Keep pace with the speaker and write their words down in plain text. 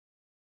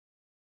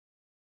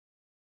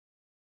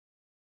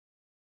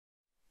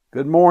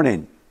Good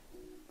morning.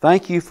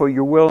 Thank you for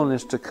your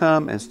willingness to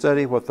come and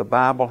study what the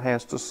Bible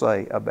has to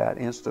say about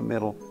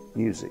instrumental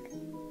music.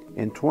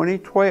 In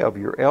 2012,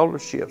 your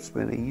eldership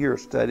spent a year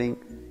studying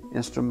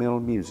instrumental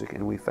music,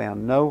 and we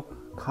found no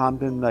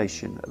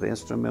condemnation of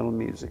instrumental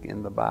music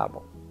in the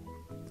Bible.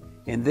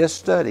 In this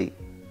study,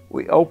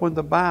 we opened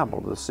the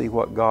Bible to see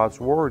what God's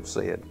Word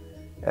said,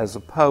 as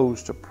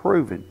opposed to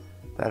proving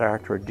that our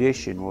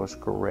tradition was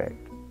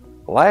correct.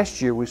 Last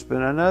year, we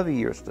spent another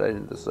year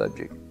studying the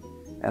subject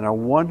and are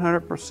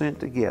 100%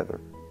 together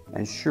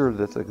and sure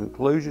that the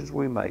conclusions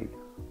we made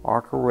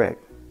are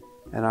correct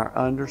and our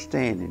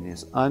understanding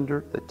is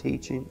under the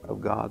teaching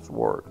of God's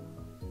Word.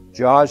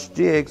 Josh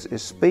Diggs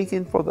is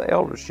speaking for the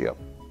eldership,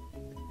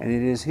 and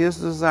it is his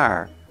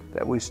desire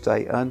that we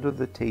stay under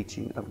the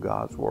teaching of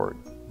God's Word.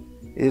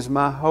 It is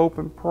my hope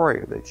and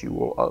prayer that you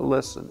will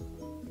listen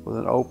with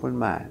an open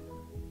mind,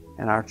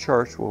 and our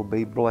church will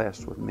be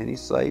blessed with many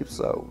saved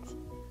souls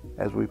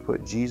as we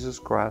put Jesus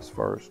Christ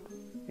first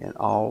in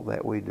all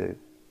that we do.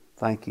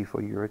 Thank you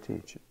for your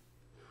attention.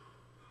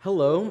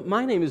 Hello,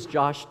 my name is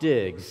Josh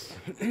Diggs.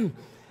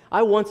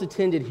 I once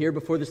attended here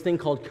before this thing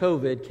called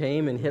COVID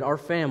came and hit our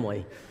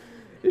family.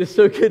 It is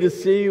so good to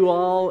see you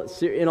all.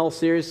 In all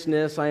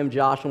seriousness, I am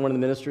Josh. I'm one of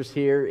the ministers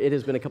here. It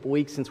has been a couple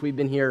weeks since we've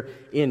been here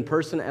in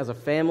person as a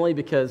family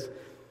because,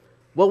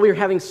 well, we were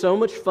having so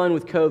much fun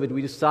with COVID,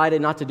 we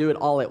decided not to do it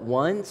all at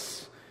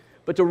once,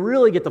 but to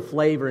really get the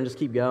flavor and just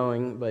keep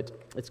going. But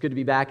it's good to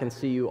be back and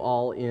see you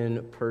all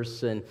in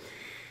person.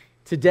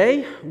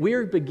 Today,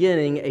 we're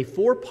beginning a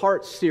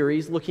 4-part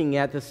series looking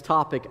at this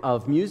topic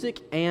of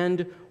music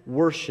and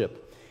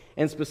worship.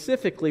 And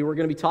specifically, we're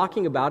going to be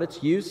talking about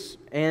its use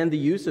and the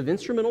use of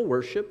instrumental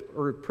worship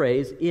or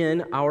praise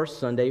in our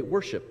Sunday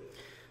worship.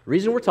 The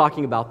reason we're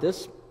talking about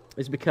this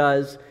is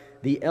because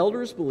the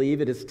elders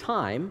believe it is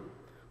time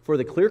for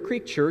the Clear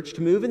Creek Church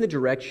to move in the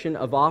direction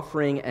of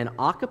offering an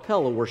a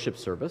cappella worship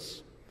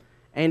service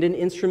and an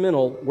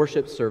instrumental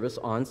worship service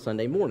on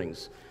Sunday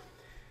mornings.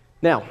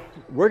 Now,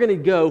 we're going to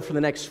go for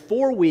the next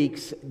 4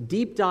 weeks,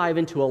 deep dive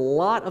into a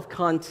lot of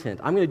content.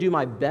 I'm going to do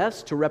my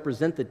best to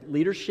represent the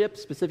leadership,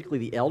 specifically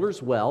the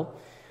elders, well.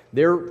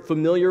 They're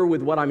familiar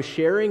with what I'm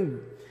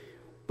sharing,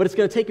 but it's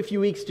going to take a few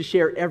weeks to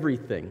share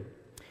everything.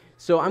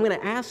 So I'm going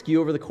to ask you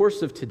over the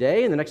course of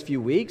today and the next few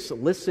weeks,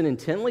 listen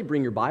intently,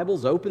 bring your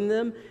Bibles, open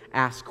them,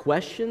 ask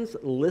questions,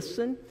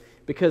 listen,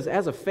 because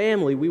as a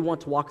family, we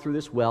want to walk through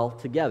this well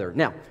together.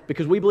 Now,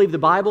 because we believe the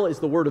Bible is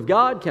the Word of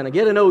God, can I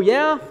get an oh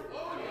yeah?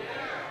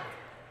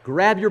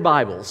 Grab your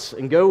Bibles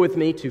and go with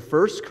me to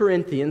 1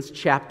 Corinthians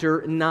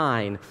chapter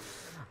 9.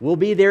 We'll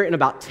be there in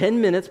about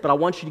 10 minutes, but I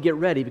want you to get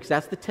ready because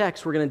that's the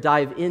text we're going to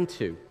dive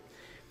into.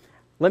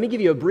 Let me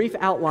give you a brief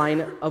outline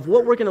of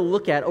what we're going to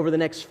look at over the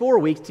next 4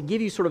 weeks to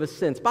give you sort of a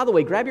sense. By the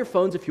way, grab your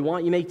phones if you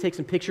want. You may take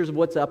some pictures of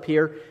what's up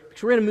here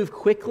because we're going to move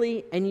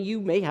quickly and you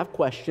may have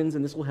questions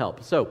and this will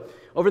help. So,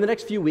 over the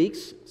next few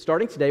weeks,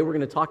 starting today, we're going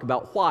to talk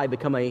about why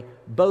become a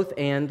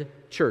both-and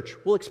church.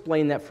 We'll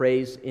explain that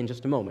phrase in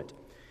just a moment.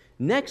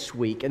 Next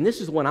week, and this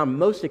is the one I'm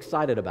most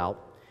excited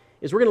about,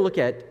 is we're going to look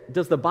at,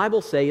 does the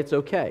Bible say it's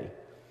okay?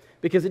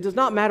 Because it does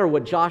not matter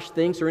what Josh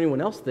thinks or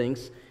anyone else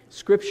thinks,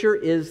 Scripture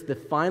is the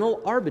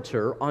final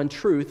arbiter on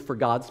truth for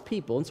God's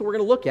people. And so we're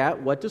going to look at,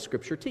 what does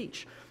Scripture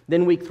teach?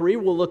 Then week 3,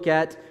 we'll look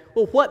at,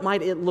 well, what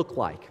might it look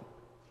like?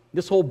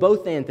 This whole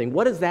both-and thing,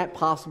 what does that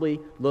possibly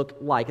look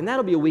like? And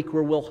that'll be a week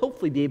where we'll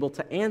hopefully be able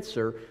to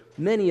answer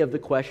many of the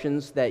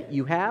questions that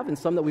you have and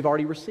some that we've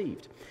already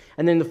received.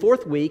 And then the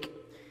 4th week,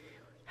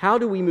 how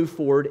do we move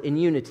forward in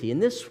unity?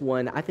 And this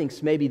one, I think,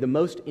 is maybe the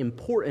most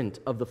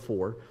important of the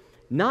 4,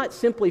 not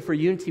simply for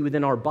unity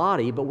within our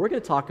body, but we're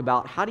going to talk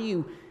about how do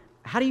you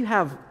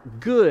have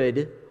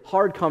good,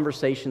 hard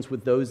conversations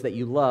with those that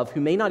you love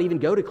who may not even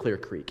go to Clear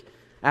Creek.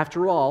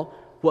 After all,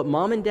 what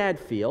mom and dad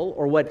feel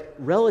or what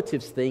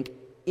relatives think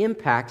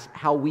impacts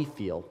how we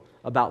feel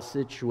about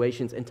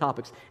situations and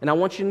topics. And I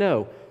want you to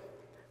know,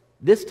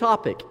 this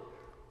topic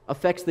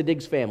affects the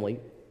Diggs family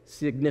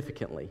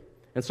significantly.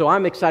 And so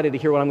I'm excited to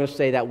hear what I'm going to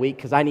say that week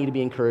because I need to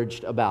be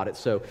encouraged about it.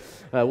 So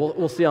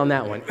we'll see on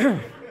that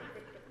one.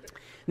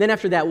 Then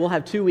after that, we'll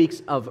have 2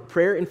 weeks of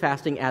prayer and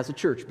fasting as a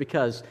church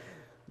because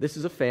this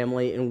is a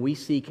family and we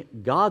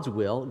seek God's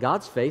will,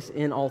 God's face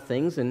in all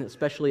things, and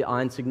especially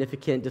on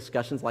significant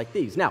discussions like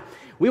these. Now,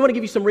 we want to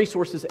give you some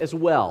resources as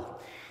well.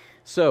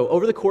 So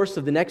over the course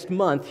of the next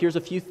month, here's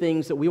a few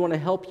things that we want to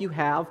help you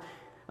have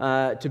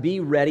to be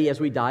ready as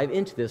we dive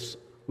into this.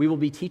 We will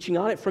be teaching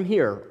on it from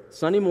here,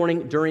 Sunday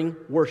morning during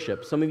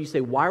worship. Some of you say,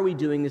 why are we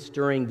doing this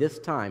during this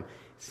time?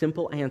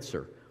 Simple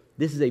answer.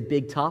 This is a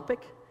big topic.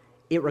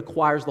 It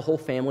requires the whole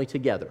family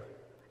together.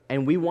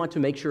 And we want to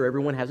make sure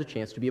everyone has a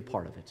chance to be a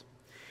part of it.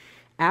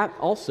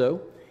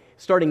 Also,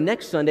 starting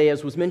next Sunday,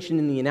 as was mentioned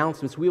in the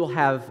announcements, we will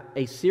have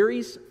a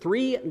series,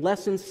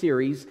 3-lesson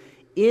series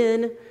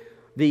in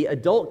the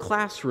adult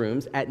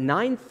classrooms at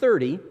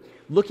 9:30,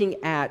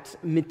 looking at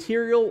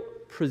material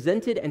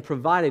presented and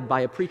provided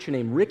by a preacher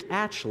named Rick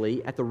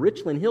Atchley at the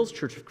Richland Hills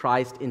Church of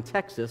Christ in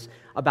Texas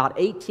about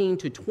 18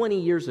 to 20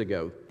 years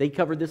ago. They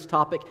covered this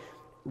topic.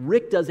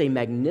 Rick does a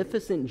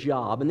magnificent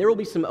job, and there will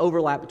be some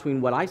overlap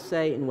between what I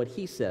say and what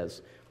he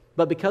says.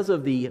 But because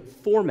of the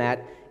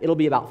format, it'll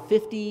be about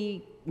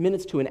 50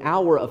 minutes to an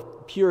hour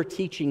of pure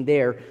teaching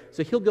there.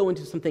 So he'll go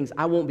into some things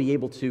I won't be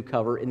able to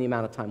cover in the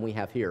amount of time we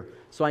have here.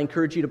 So I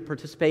encourage you to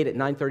participate at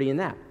 9:30 in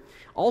that.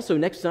 Also,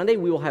 next Sunday,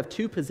 we will have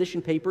 2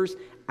 position papers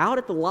out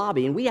at the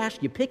lobby, and we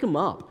ask you pick them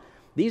up.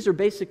 These are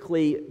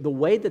basically the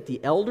way that the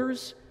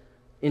elders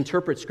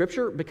interpret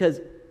Scripture,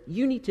 because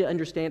you need to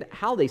understand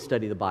how they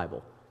study the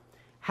Bible.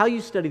 How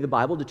you study the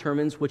Bible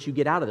determines what you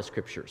get out of the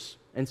Scriptures.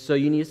 And so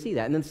you need to see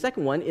that. And then the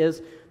second one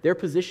is their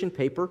position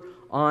paper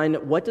on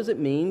what does it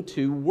mean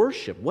to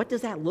worship? What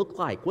does that look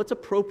like? What's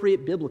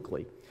appropriate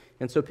biblically?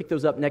 And so pick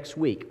those up next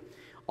week.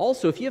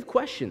 Also, if you have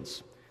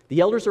questions, the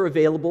elders are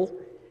available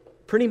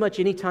pretty much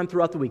any time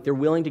throughout the week. They're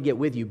willing to get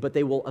with you, but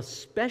they will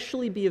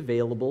especially be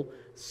available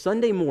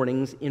Sunday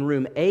mornings in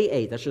room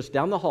A8. That's just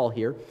down the hall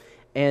here.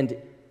 And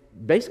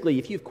basically,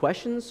 if you have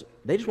questions,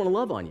 they just want to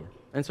love on you.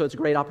 And so it's a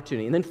great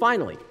opportunity. And then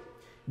finally,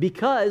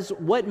 because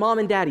what mom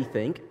and daddy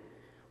think,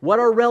 what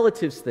our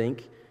relatives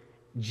think,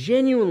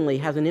 genuinely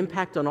has an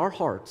impact on our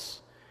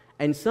hearts.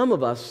 And some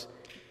of us,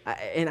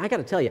 and I got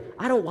to tell you,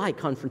 I don't like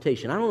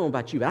confrontation. I don't know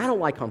about you, but I don't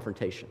like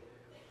confrontation.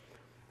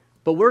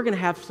 But we're going to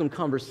have some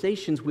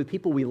conversations with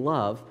people we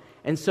love.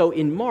 And so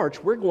in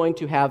March, we're going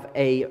to have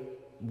a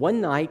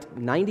one-night,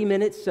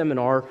 90-minute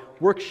seminar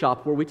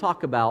workshop where we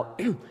talk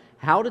about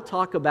how to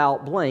talk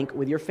about blank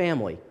with your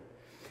family.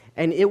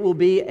 And it will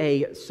be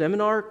a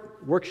seminar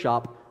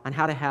workshop on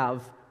how to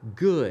have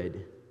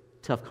good,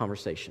 tough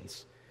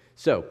conversations.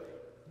 So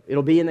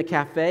it'll be in the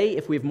cafe.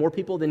 If we have more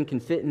people than can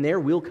fit in there,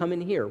 we'll come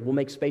in here. We'll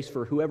make space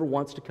for whoever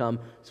wants to come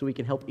so we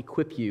can help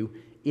equip you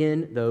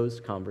in those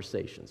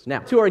conversations. Now,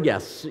 to our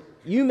guests,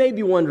 you may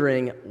be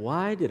wondering,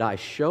 why did I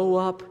show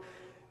up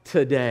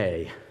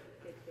today?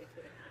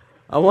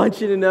 I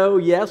want you to know,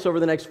 yes, over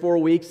the next 4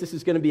 weeks, this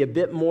is going to be a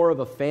bit more of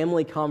a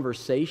family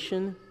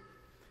conversation,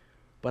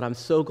 but I'm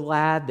so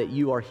glad that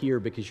you are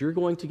here because you're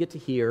going to get to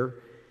hear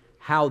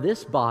how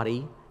this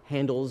body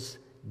handles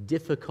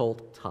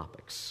difficult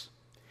topics.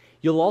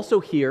 You'll also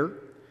hear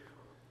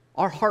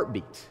our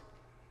heartbeat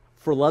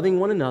for loving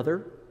one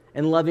another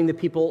and loving the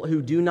people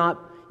who do not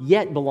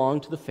yet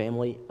belong to the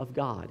family of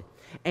God.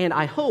 And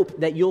I hope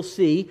that you'll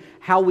see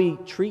how we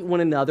treat one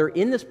another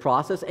in this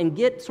process and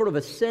get sort of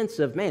a sense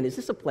of, man, is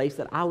this a place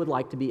that I would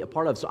like to be a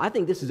part of? So I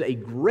think this is a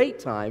great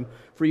time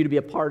for you to be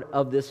a part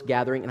of this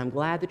gathering, and I'm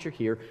glad that you're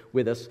here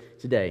with us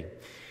today.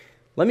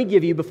 Let me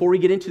give you, before we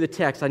get into the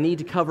text, I need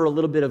to cover a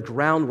little bit of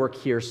groundwork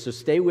here, so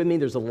stay with me.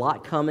 There's a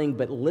lot coming,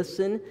 but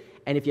listen,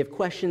 and if you have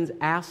questions,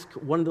 ask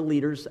one of the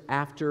leaders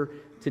after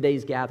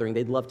today's gathering.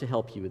 They'd love to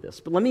help you with this.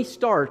 But let me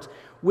start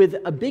with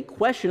a big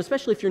question,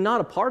 especially if you're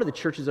not a part of the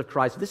churches of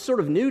Christ. This is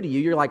sort of new to you.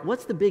 You're like,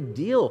 what's the big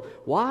deal?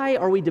 Why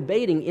are we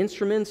debating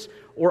instruments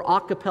or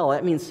a cappella?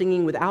 That means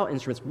singing without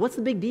instruments. What's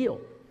the big deal?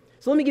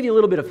 So let me give you a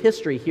little bit of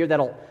history here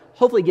that'll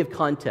hopefully give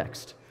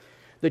context.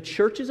 The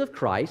churches of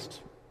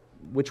Christ,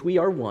 which we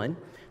are one,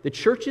 the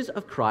churches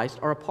of Christ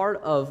are a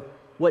part of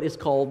what is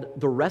called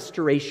the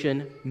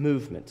Restoration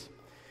Movement.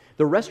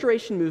 The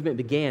Restoration Movement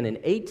began in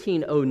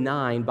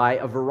 1809 by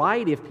a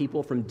variety of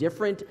people from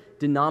different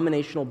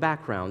denominational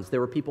backgrounds. There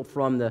were people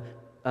from the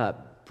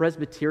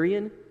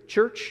Presbyterian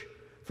Church,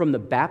 from the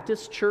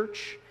Baptist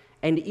Church,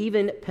 and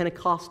even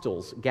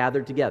Pentecostals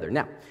gathered together.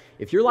 Now,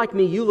 if you're like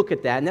me, you look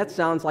at that, and that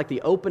sounds like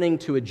the opening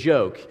to a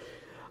joke.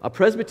 A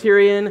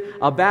Presbyterian,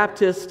 a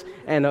Baptist,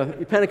 and a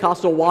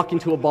Pentecostal walk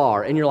into a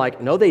bar, and you're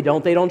like, no, they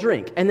don't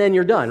drink. And then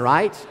you're done,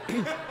 right?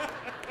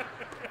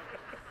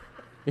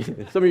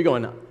 Some of you are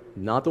going,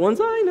 not the ones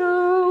I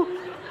know.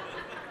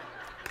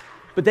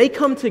 But they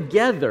come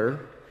together,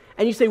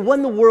 and you say, what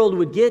in the world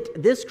would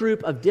get this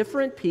group of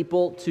different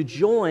people to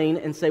join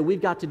and say,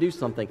 we've got to do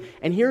something?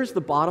 And here's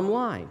the bottom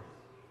line.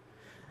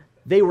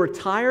 They were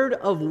tired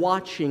of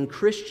watching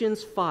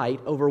Christians fight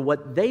over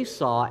what they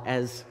saw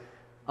as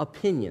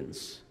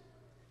opinions,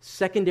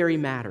 secondary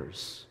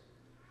matters.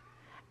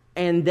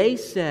 And they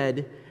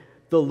said,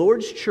 the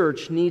Lord's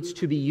church needs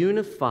to be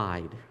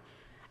unified.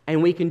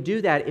 And we can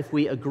do that if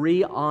we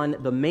agree on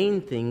the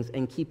main things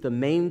and keep the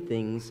main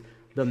things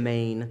the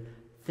main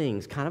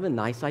things. Kind of a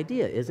nice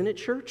idea, isn't it,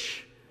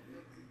 church?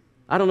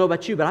 I don't know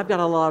about you, but I've got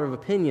a lot of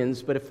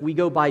opinions, but if we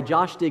go by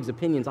Josh Diggs'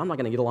 opinions, I'm not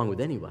going to get along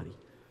with anybody.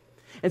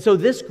 And so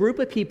this group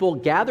of people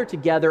gathered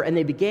together and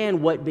they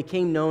began what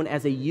became known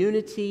as a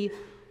unity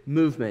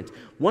movement.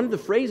 One of the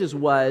phrases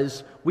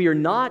was, we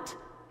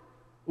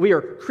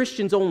are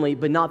Christians only,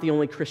 but not the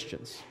only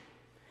Christians.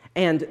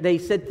 And they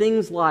said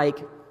things like,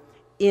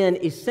 in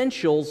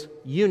essentials,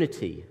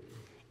 unity.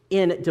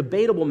 In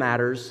debatable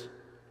matters,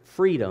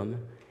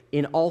 freedom.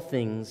 In all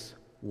things,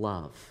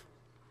 love.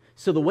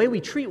 So the way we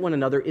treat one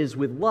another is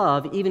with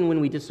love, even when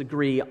we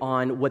disagree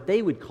on what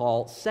they would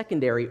call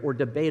secondary or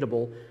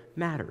debatable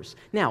matters.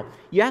 Now,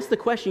 you ask the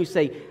question, you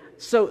say,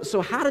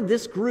 so how did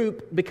this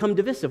group become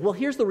divisive? Well,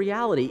 here's the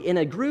reality. In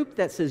a group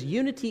that says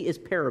unity is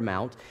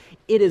paramount,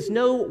 it is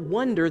no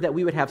wonder that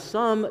we would have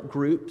some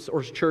groups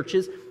or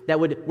churches that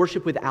would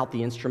worship without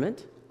the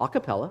instrument, a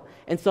cappella,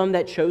 and some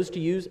that chose to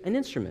use an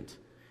instrument.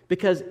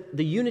 Because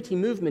the unity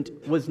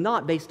movement was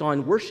not based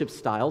on worship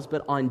styles,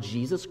 but on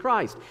Jesus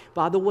Christ.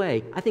 By the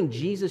way, I think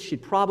Jesus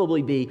should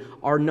probably be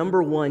our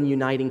number one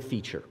uniting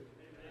feature.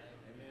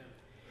 Amen.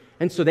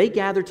 And so they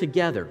gathered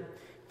together.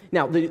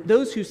 Now,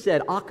 those who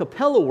said a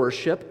cappella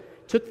worship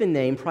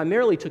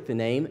primarily took the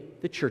name,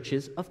 the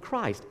Churches of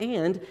Christ.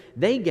 And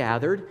they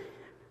gathered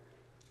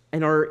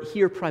and are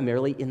here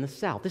primarily in the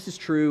South. This is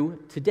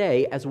true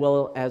today as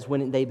well as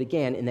when they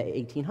began in the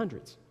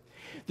 1800s.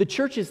 The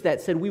churches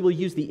that said we will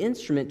use the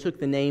instrument took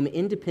the name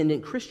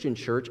Independent Christian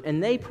Church,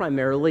 and they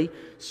primarily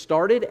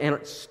started and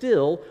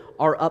still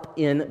are up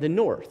in the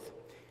north.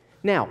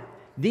 Now,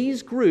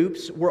 these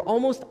groups were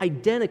almost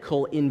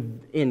identical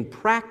in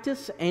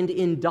practice and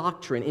in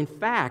doctrine. In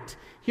fact,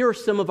 here are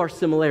some of our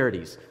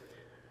similarities.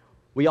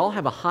 We all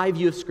have a high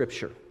view of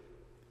Scripture.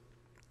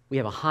 We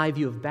have a high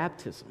view of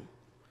baptism.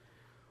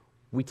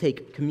 We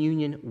take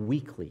communion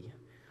weekly.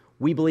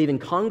 We believe in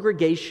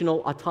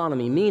congregational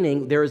autonomy,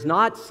 meaning there is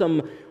not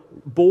some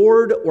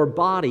board or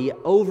body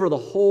over the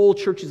whole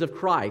Churches of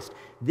Christ.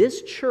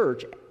 This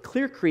church,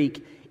 Clear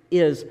Creek,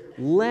 is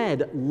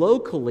led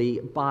locally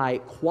by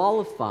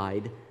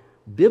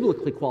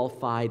biblically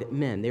qualified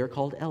men. They are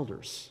called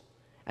elders.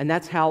 And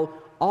that's how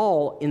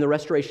all in the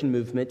Restoration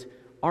movement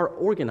are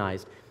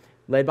organized,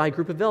 led by a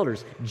group of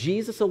elders.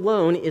 Jesus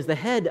alone is the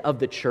head of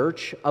the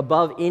church.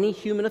 Above any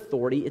human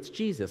authority, it's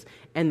Jesus.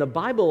 And the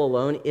Bible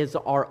alone is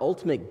our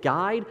ultimate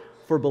guide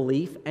for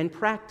belief and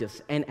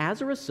practice. And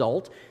as a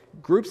result,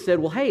 groups said,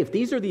 well, hey, if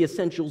these are the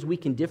essentials, we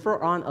can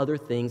differ on other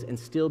things and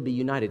still be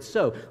united.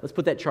 So let's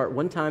put that chart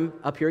one time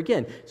up here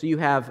again. So you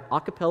have a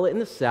cappella in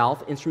the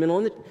South, instrumental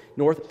in the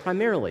North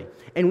primarily.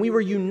 And we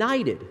were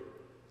united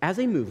as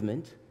a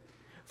movement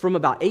from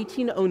about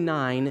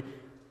 1809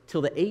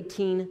 till the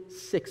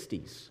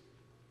 1860s.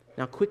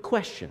 Now, quick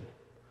question.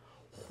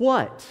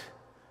 What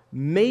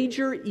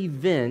major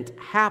event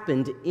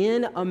happened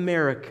in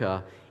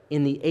America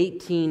in the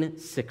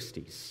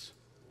 1860s?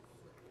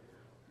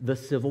 The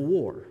Civil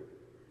War.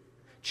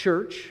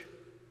 Church,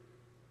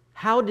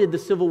 how did the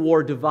Civil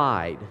War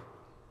divide?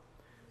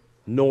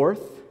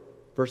 North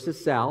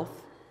versus South,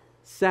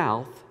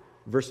 South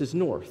versus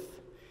North.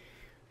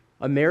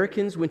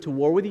 Americans went to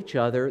war with each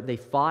other, they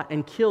fought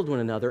and killed one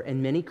another,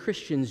 and many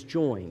Christians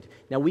joined.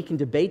 Now, we can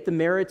debate the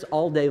merits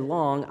all day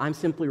long. I'm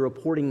simply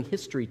reporting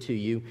history to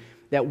you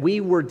that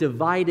we were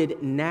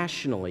divided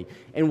nationally.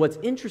 And what's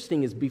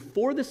interesting is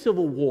before the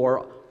Civil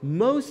War,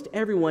 most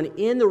everyone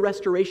in the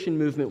Restoration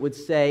movement would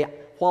say,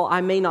 while I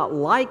may not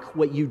like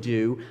what you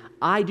do,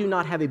 I do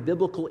not have a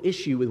biblical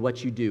issue with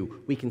what you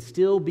do. We can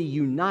still be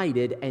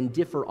united and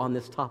differ on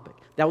this topic.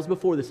 That was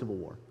before the Civil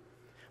War.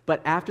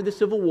 But after the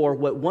Civil War,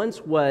 what once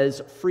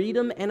was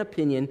freedom and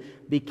opinion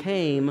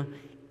became,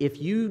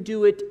 if you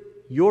do it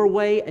your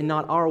way and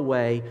not our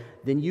way,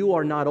 then you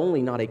are not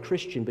only not a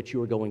Christian, but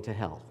you are going to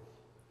hell.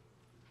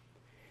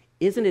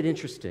 Isn't it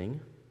interesting,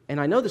 and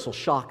I know this will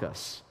shock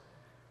us,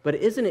 but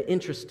isn't it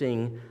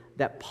interesting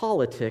that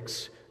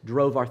politics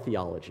drove our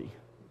theology?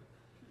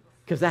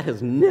 Because that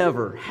has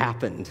never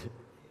happened.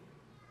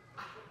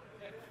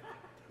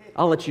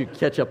 I'll let you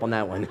catch up on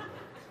that one.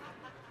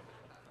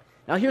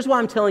 Now, here's why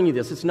I'm telling you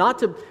this. It's not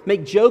to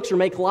make jokes or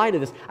make light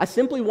of this. I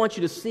simply want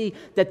you to see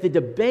that the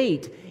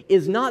debate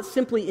is not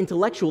simply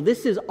intellectual.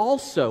 This is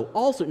also,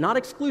 not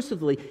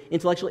exclusively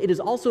intellectual, it is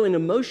also an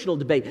emotional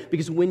debate.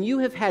 Because when you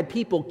have had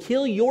people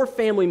kill your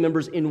family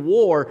members in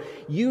war,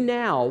 you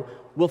now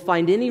will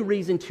find any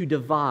reason to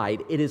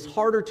divide. It is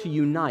harder to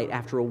unite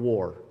after a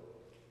war.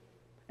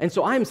 And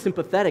so I'm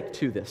sympathetic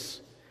to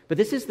this. But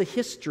this is the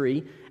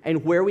history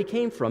and where we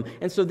came from.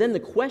 And so then the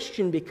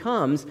question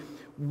becomes,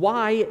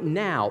 why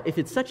now? If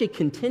it's such a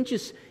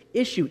contentious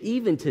issue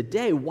even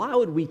today, why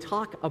would we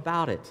talk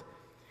about it?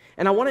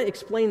 And I want to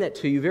explain that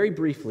to you very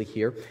briefly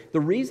here. The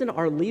reason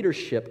our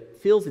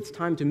leadership feels it's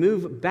time to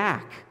move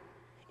back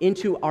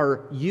into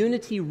our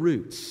unity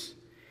roots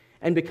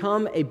and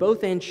become a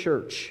both-and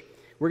church,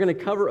 we're going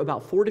to cover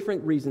about 4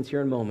 different reasons here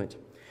in a moment.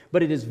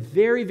 But it is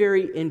very,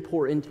 very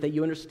important that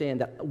you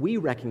understand that we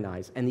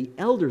recognize, and the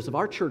elders of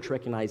our church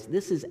recognize,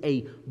 this is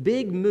a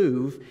big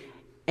move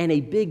and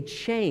a big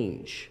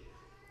change.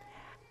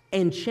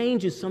 And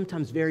change is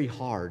sometimes very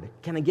hard.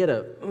 Can I get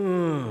a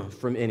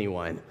from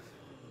anyone?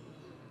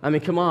 I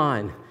mean, come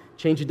on.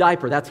 Change a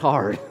diaper, that's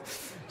hard.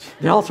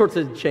 All sorts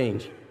of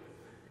change.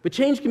 But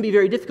change can be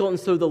very difficult, and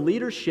so the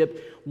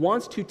leadership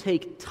wants to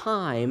take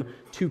time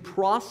to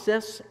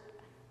process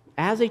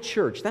as a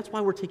church. That's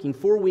why we're taking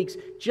 4 weeks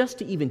just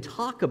to even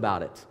talk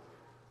about it.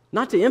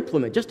 Not to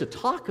implement, just to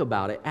talk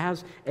about it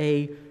as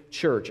a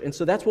church. And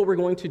so that's what we're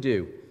going to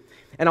do.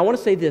 And I want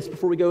to say this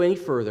before we go any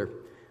further.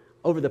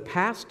 Over the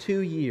past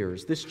 2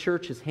 years, this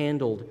church has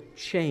handled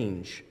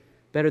change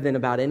better than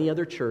about any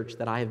other church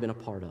that I have been a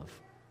part of.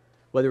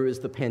 Whether it was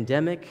the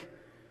pandemic,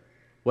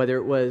 whether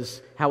it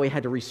was how we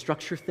had to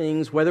restructure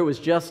things, whether it was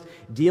just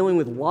dealing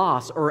with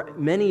loss, or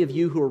many of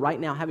you who are right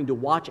now having to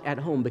watch at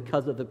home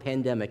because of the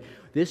pandemic,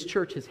 this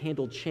church has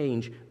handled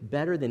change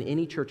better than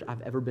any church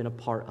I've ever been a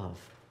part of.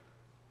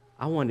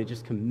 I want to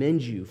just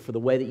commend you for the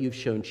way that you've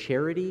shown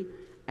charity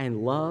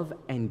and love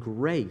and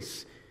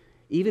grace,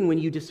 even when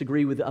you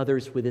disagree with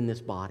others within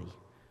this body.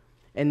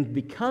 And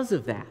because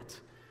of that,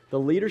 the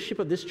leadership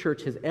of this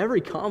church has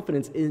every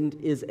confidence and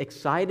is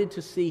excited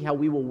to see how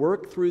we will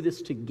work through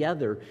this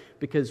together,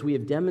 because we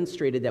have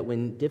demonstrated that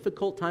when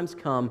difficult times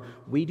come,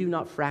 we do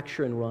not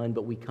fracture and run,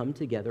 but we come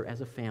together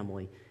as a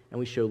family and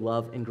we show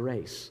love and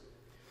grace.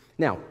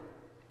 Now,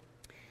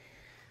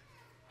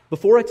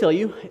 before I tell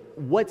you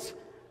what's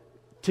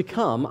to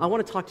come, I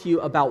want to talk to you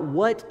about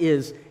what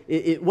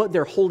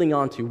they're holding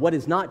on to, what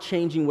is not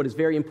changing, what is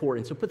very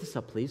important. So put this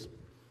up, please.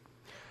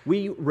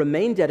 We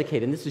remain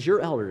dedicated, and this is your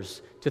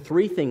elders, to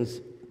three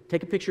things.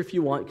 Take a picture if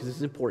you want, because this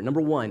is important.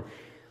 Number one,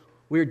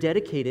 we are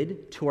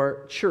dedicated to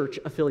our church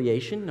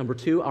affiliation. Number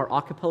two, our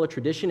a cappella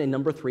tradition. And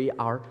number three,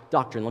 our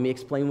doctrine. Let me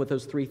explain what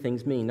those three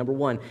things mean. Number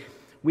one,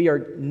 we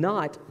are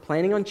not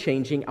planning on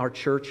changing our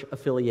church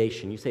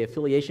affiliation. You say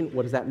affiliation,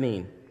 what does that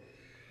mean?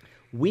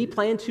 We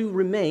plan to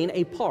remain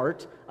a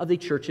part of the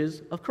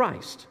churches of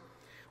Christ.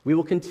 We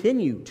will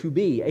continue to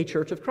be a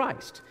church of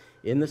Christ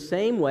in the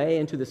same way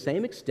and to the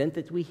same extent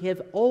that we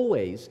have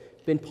always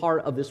been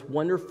part of this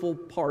wonderful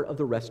part of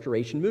the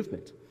restoration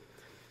movement.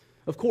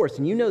 Of course,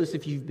 and you know this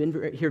if you've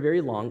been here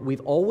very long,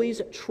 we've always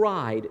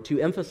tried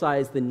to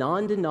emphasize the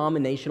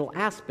non-denominational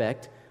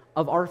aspect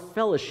of our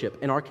fellowship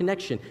and our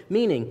connection,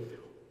 meaning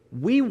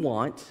we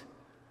want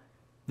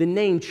the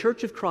name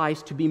Church of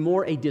Christ to be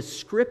more a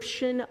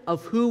description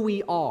of who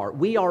we are.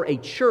 We are a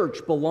church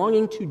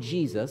belonging to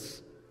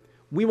Jesus.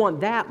 We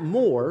want that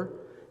more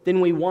than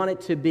we want it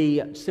to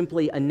be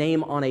simply a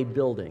name on a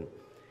building.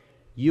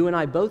 You and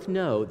I both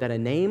know that a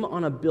name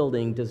on a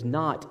building does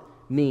not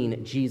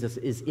mean Jesus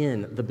is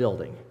in the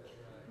building.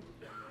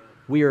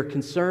 We are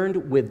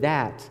concerned with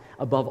that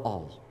above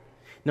all.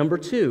 Number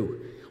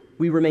two,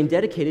 we remain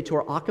dedicated to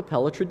our a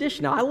cappella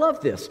tradition. Now, I love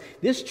this.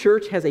 This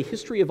church has a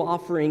history of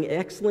offering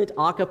excellent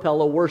a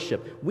cappella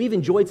worship. We've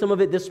enjoyed some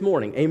of it this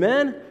morning.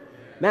 Amen?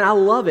 Man, I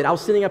love it. I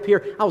was sitting up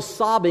here, I was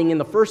sobbing in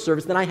the first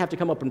service, then I have to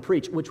come up and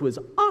preach, which was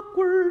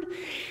awkward.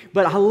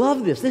 But I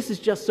love this. This is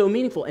just so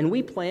meaningful. And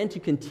we plan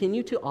to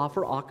continue to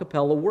offer a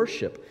cappella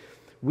worship.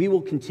 We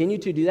will continue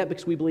to do that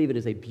because we believe it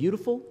is a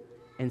beautiful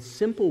and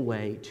simple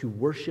way to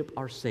worship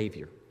our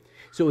Savior.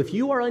 So if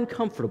you are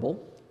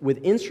uncomfortable with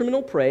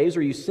instrumental praise,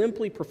 or you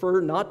simply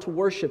prefer not to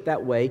worship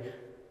that way,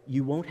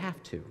 you won't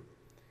have to.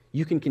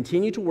 You can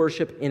continue to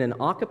worship in an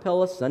a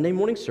cappella Sunday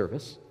morning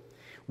service.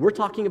 We're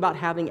talking about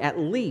having at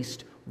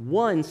least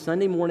one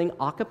Sunday morning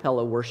a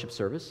cappella worship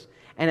service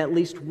and at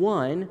least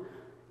one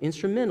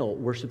instrumental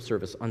worship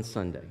service on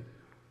Sunday.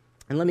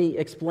 And let me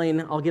explain,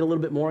 I'll get a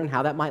little bit more on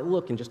how that might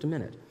look in just a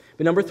minute.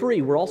 But number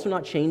three, we're also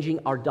not changing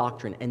our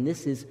doctrine, and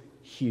this is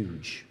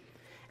huge.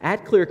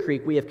 At Clear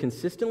Creek, we have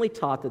consistently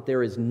taught that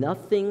there is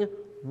nothing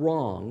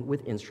wrong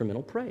with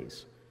instrumental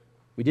praise.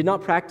 We did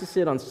not practice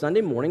it on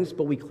Sunday mornings,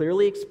 but we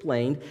clearly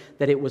explained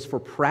that it was for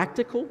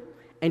practical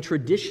and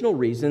traditional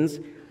reasons,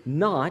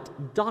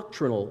 not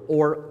doctrinal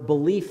or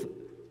belief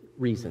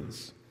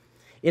reasons.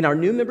 In our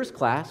new members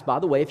class, by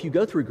the way, if you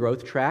go through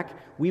Growth Track,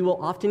 we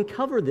will often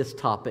cover this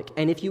topic.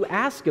 And if you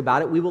ask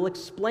about it, we will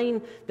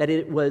explain that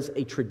it was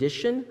a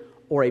tradition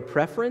or a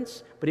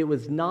preference, but it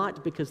was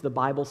not because the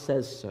Bible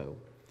says so.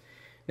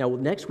 Now,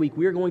 next week,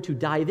 we are going to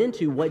dive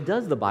into what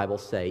does the Bible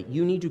say.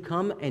 You need to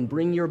come and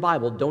bring your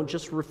Bible. Don't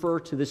just refer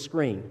to the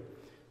screen,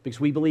 because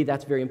we believe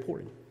that's very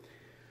important.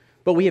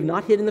 But we have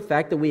not hidden the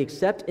fact that we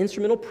accept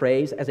instrumental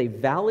praise as a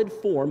valid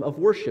form of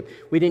worship.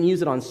 We didn't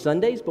use it on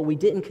Sundays, but we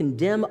didn't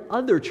condemn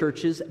other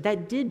churches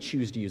that did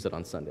choose to use it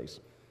on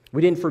Sundays.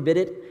 We didn't forbid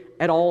it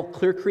at all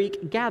Clear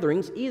Creek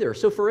gatherings either.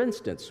 So, for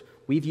instance,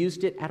 we've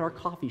used it at our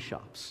coffee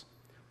shops.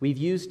 We've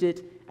used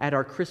it at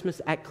our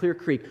Christmas at Clear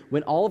Creek.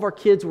 When all of our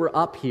kids were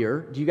up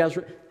here,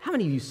 how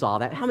many of you saw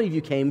that? How many of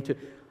you came to?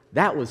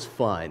 That was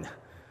fun.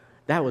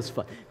 That was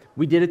fun.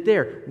 We did it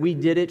there. We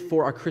did it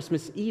for our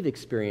Christmas Eve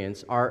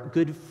experience, our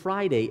Good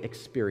Friday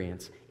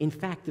experience. In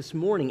fact, this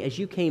morning, as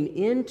you came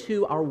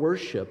into our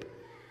worship,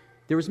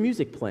 there was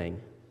music playing.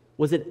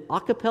 Was it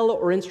a cappella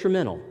or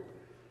instrumental?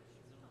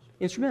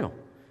 Instrumental.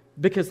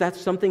 Because that's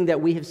something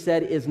that we have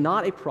said is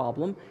not a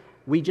problem.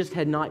 We just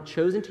had not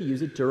chosen to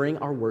use it during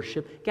our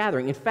worship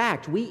gathering. In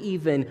fact, we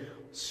even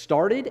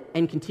started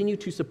and continue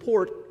to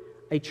support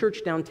a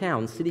church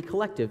downtown, City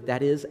Collective,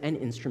 that is an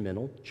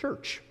instrumental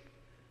church.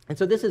 And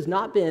so this has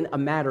not been a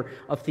matter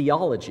of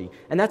theology.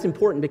 And that's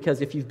important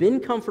because if you've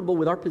been comfortable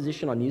with our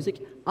position on music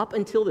up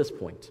until this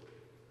point,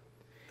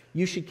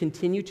 you should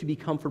continue to be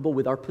comfortable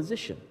with our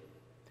position.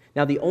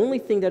 Now, the only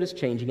thing that is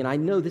changing, and I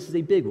know this is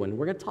a big one,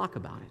 we're going to talk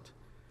about it,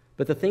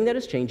 but the thing that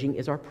is changing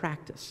is our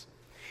practice.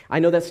 I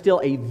know that's still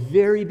a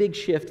very big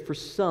shift for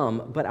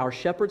some, but our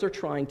shepherds are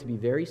trying to be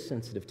very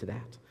sensitive to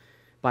that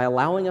by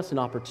allowing us an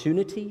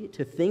opportunity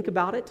to think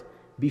about it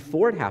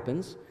before it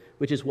happens,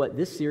 which is what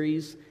this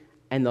series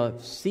and the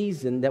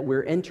season that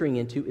we're entering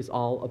into is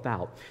all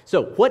about.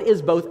 So, what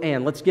is both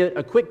and? Let's get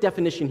a quick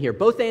definition here.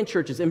 Both and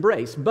churches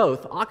embrace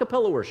both a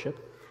cappella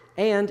worship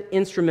and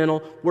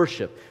instrumental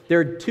worship. There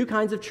are two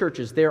kinds of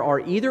churches. There are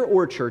either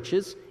or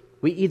churches,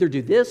 We either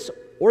do this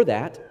or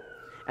that,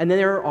 and then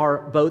there are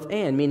both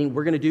and, meaning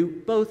we're going to do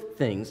both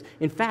things.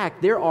 In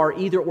fact, there are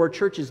either or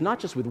churches not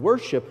just with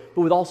worship,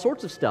 but with all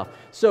sorts of stuff.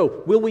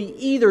 So will we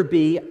either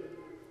be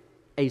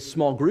a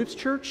small groups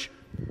church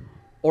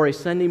or a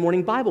Sunday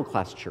morning Bible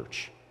class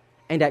church?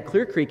 And at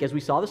Clear Creek, as we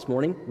saw this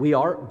morning, we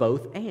are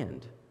both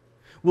and.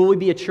 Will we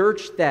be a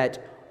church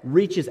that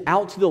reaches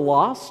out to the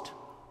lost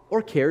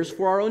or cares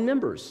for our own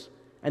members?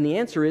 And the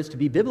answer is, to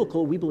be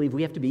biblical, we believe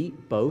we have to be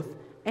both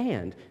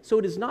and. So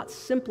it is not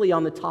simply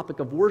on the topic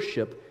of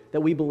worship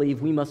that we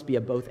believe we must be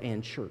a both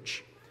and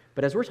church.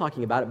 But as we're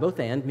talking about it, both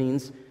and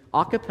means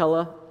a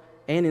cappella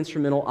and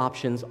instrumental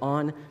options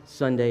on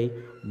Sunday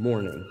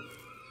morning.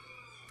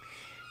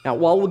 Now,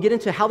 while we'll get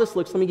into how this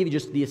looks, let me give you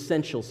just the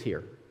essentials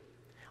here.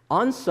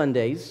 On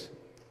Sundays,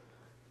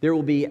 there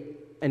will be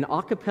an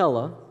a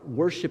cappella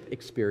worship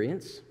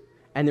experience,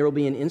 and there will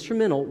be an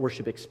instrumental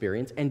worship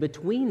experience, and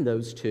between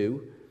those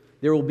two,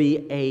 there will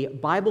be a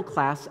Bible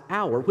class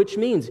hour, which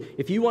means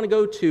if you want to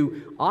go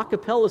to a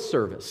cappella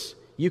service,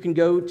 you can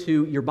go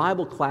to your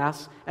Bible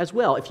class as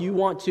well. If you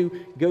want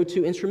to go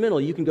to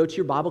instrumental, you can go to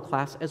your Bible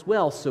class as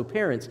well. So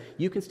parents,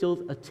 you can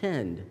still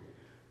attend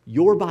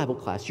your Bible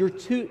class. Your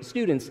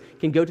students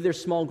can go to their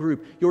small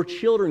group. Your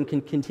children can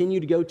continue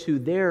to go to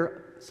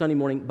their Sunday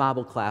morning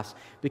Bible class,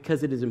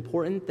 because it is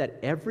important that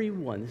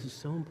everyone, this is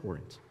so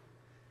important,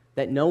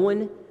 that no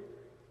one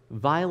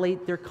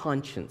violate their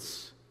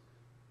conscience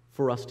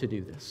for us to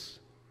do this.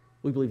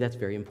 We believe that's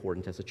very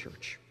important as a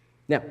church.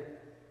 Now,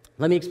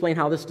 let me explain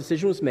how this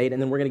decision was made,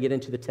 and then we're going to get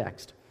into the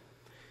text.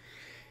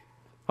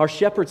 Our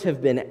shepherds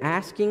have been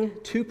asking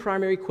two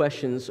primary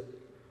questions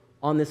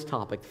on this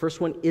topic. The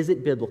first one, is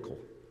it biblical?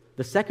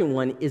 The second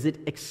one, is it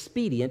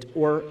expedient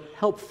or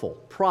helpful,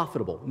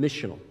 profitable,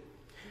 missional?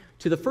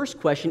 To the first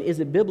question, is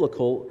it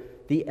biblical,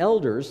 the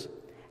elders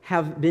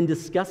have been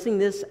discussing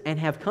this and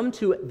have come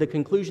to the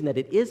conclusion that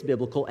it is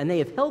biblical, and they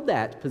have held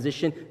that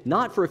position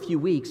not for a few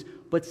weeks,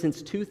 but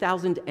since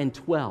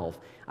 2012.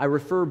 I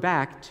refer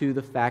back to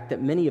the fact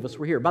that many of us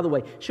were here. By the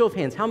way, show of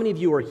hands, how many of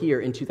you were here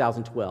in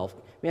 2012?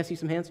 May I see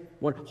some hands?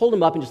 Hold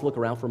them up and just look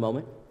around for a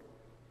moment.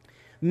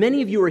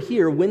 Many of you are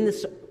here when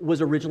this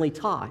was originally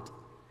taught,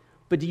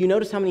 but do you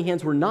notice how many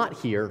hands were not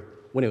here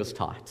when it was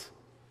taught?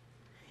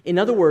 In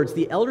other words,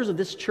 the elders of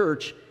this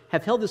church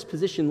have held this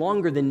position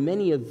longer than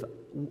many of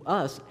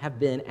us have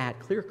been at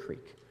Clear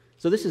Creek.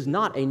 So this is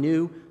not a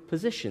new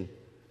position.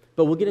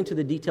 But we'll get into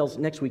the details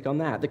next week on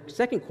that. The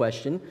second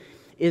question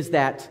is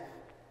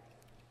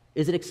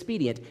is it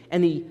expedient?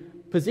 And the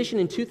position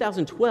in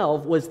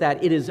 2012 was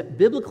that it is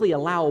biblically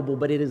allowable,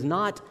 but it is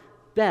not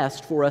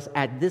best for us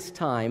at this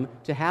time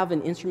to have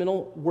an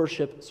instrumental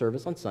worship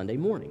service on Sunday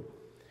morning.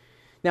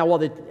 Now, while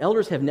the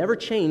elders have never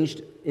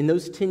changed in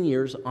those 10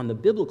 years on the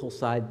biblical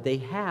side, they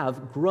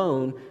have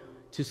grown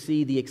to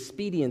see the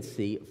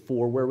expediency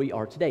for where we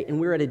are today. And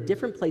we're at a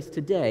different place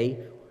today,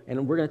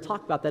 and we're going to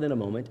talk about that in a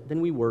moment,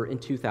 than we were in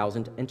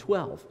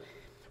 2012.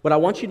 What I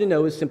want you to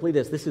know is simply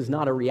this. This is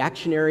not a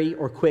reactionary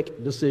or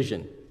quick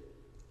decision,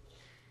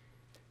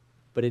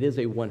 but it is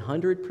a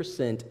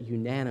 100%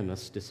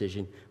 unanimous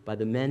decision by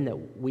the men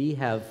that we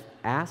have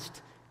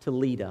asked to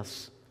lead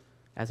us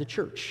as a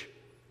church.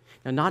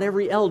 Now, not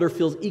every elder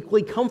feels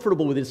equally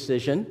comfortable with this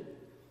decision,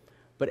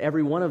 but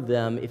every one of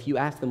them, if you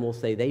ask them, will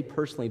say they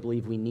personally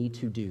believe we need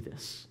to do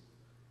this.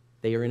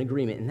 They are in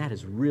agreement, and that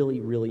is really,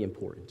 really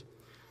important.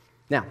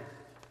 Now,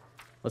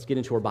 let's get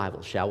into our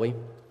Bibles, shall we?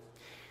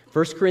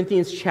 1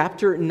 Corinthians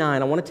chapter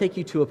 9. I want to take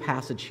you to a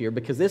passage here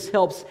because this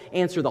helps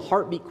answer the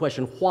heartbeat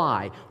question,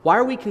 why? Why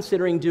are we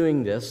considering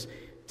doing this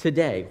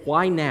today?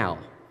 Why now?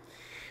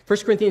 1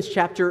 Corinthians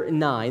chapter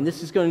 9.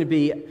 This is going to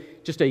be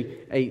just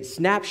a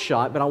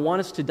snapshot, but I want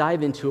us to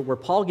dive into it where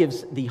Paul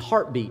gives the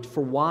heartbeat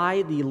for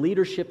why the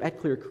leadership at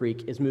Clear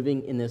Creek is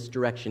moving in this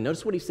direction.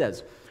 Notice what he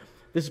says.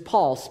 This is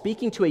Paul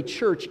speaking to a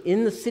church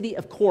in the city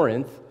of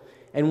Corinth,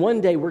 and one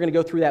day we're going to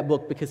go through that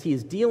book because he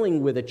is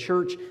dealing with a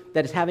church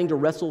that is having to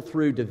wrestle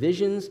through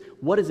divisions,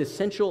 what is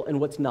essential and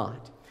what's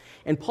not.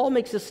 And Paul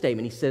makes this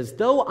statement. He says,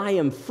 though I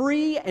am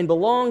free and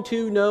belong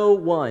to no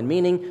one,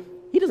 meaning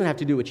he doesn't have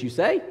to do what you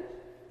say,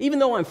 even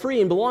though I'm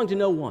free and belong to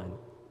no one.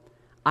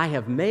 I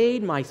have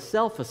made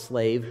myself a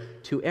slave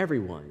to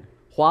everyone.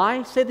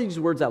 Why? Say these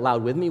words out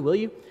loud with me, will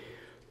you?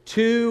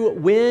 To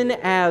win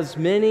as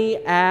many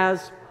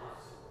as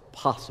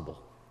possible.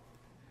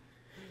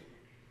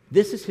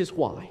 This is his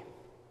why.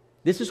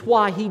 This is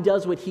why he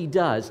does what he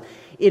does.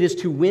 It is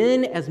to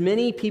win as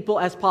many people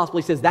as possible.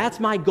 He says, that's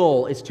my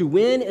goal, is to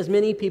win as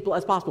many people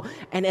as possible.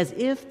 And as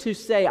if to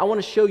say, I want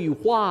to show you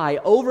why,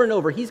 over and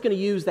over, he's going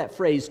to use that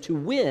phrase, to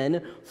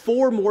win,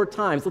 4 more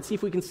times. Let's see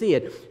if we can see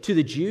it. To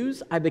the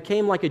Jews, I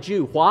became like a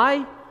Jew.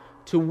 Why?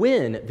 To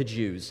win the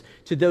Jews.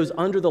 To those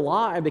under the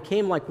law, I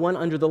became like one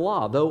under the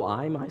law, though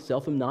I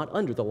myself am not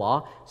under the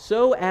law,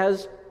 so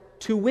as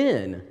to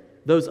win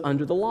those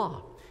under the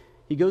law.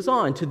 He goes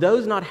on, to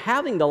those not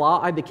having the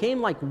law, I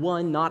became like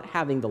one not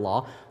having the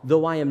law,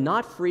 though I am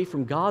not free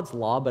from God's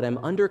law, but am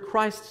under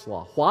Christ's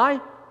law.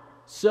 Why?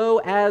 So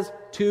as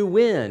to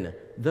win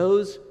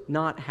those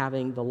not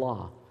having the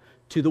law.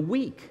 To the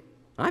weak,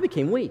 I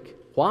became weak.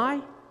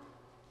 Why?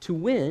 To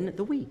win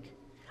the weak.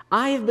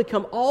 I have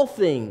become all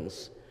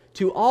things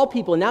to all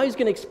people. And now he's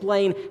going to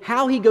explain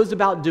how he goes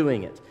about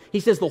doing it. He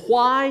says the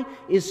why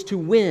is to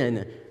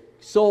win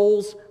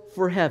souls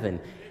for heaven.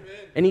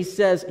 Amen. And he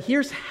says,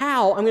 here's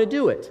how I'm going to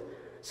do it.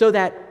 So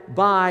that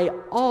by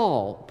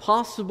all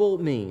possible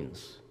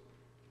means,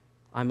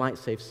 I might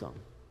save some.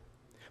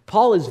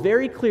 Paul is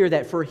very clear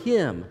that for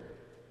him,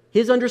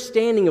 his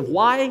understanding of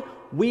why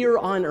we are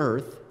on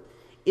earth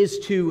is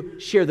to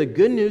share the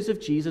good news of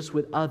Jesus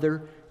with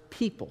other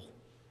people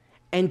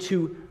and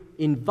to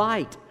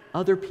invite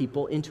other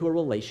people into a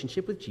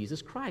relationship with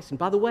Jesus Christ. And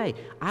by the way,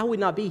 I would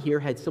not be here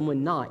had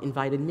someone not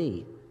invited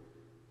me.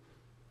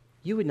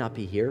 You would not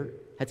be here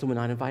had someone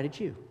not invited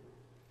you.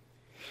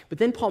 But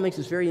then Paul makes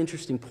this very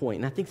interesting point,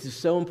 and I think this is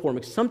so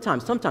important because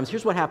sometimes,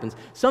 here's what happens.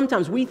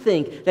 Sometimes we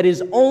think that it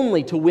is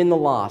only to win the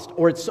lost,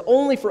 or it's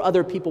only for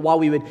other people while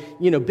we would,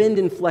 bend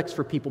and flex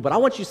for people. But I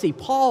want you to see,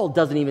 Paul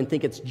doesn't even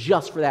think it's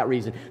just for that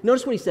reason.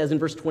 Notice what he says in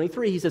verse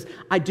 23. He says,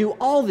 I do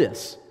all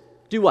this.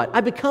 Do what?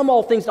 I become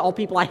all things to all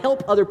people. I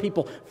help other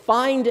people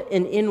find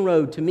an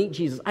inroad to meet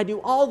Jesus. I do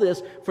all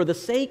this for the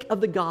sake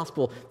of the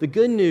gospel, the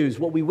good news,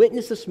 what we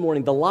witnessed this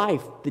morning, the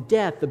life, the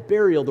death, the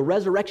burial, the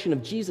resurrection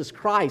of Jesus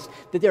Christ,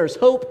 that there is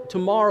hope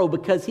tomorrow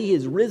because he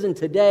is risen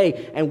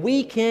today and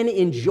we can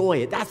enjoy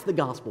it. That's the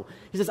gospel.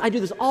 He says, I do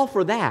this all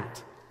for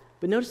that.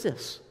 But notice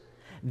this,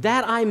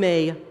 that I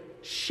may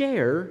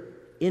share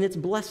in its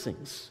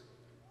blessings.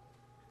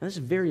 Now, this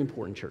is very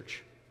important,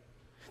 church.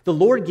 The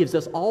Lord gives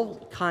us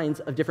all kinds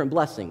of different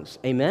blessings.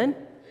 Amen?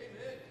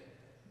 Amen?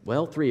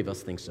 Well, 3 of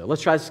us think so.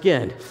 Let's try this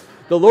again.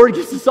 The Lord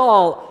gives us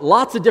all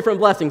lots of different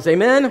blessings.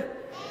 Amen? Amen.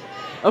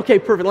 Okay,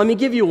 perfect. Let me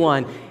give you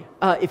one.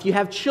 If you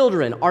have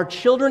children, are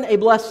children a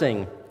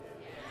blessing?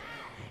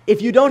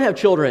 If you don't have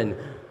children,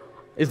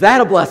 is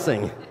that a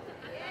blessing?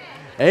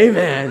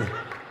 Amen.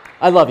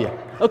 I love you.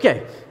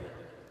 Okay.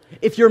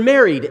 If you're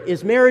married,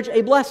 is marriage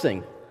a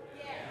blessing?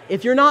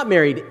 If you're not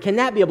married, can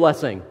that be a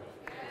blessing?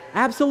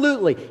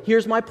 Absolutely.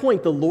 Here's my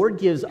point. The Lord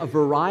gives a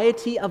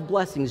variety of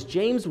blessings.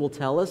 James will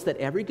tell us that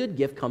every good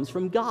gift comes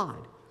from God.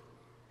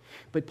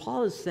 But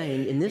Paul is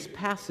saying in this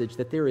passage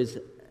that there is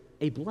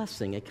a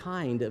blessing, a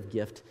kind of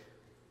gift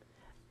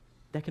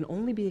that can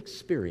only be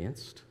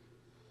experienced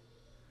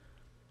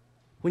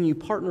when you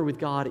partner with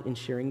God in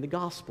sharing the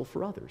gospel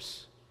for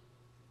others.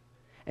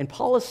 And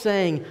Paul is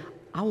saying,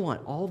 I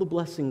want all the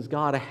blessings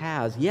God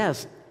has.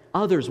 Yes,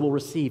 others will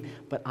receive,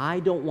 but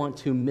I don't want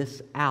to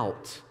miss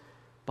out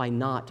by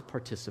not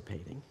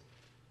participating.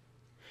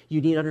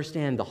 You need to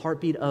understand the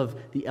heartbeat of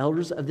the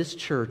elders of this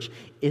church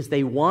is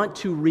they want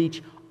to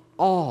reach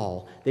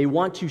all. They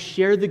want to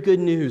share the good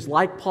news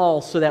like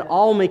Paul so that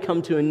all may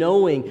come to a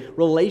knowing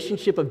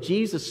relationship of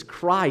Jesus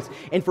Christ.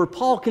 And for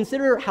Paul,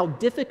 consider how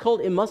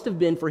difficult it must have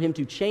been for him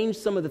to change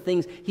some of the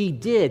things he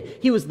did.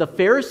 He was the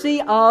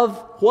Pharisee of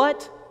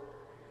what?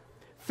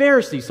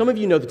 Pharisee. Some of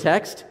you know the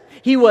text.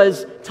 He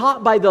was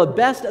taught by the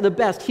best of the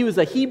best. He was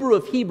a Hebrew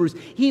of Hebrews.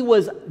 He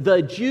was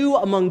the Jew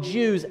among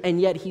Jews,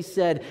 and yet he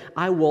said,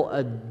 I will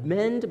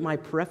amend my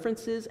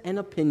preferences and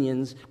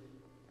opinions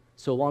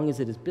so long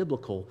as it is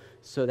biblical,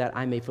 so that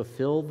I may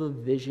fulfill the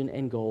vision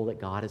and goal that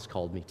God has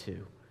called me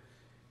to.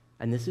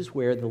 And this is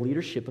where the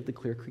leadership of the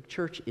Clear Creek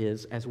Church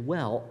is as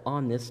well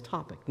on this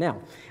topic.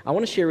 Now, I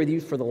want to share with you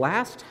for the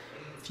last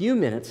few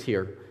minutes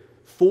here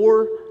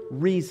 4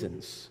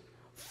 reasons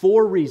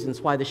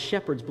why the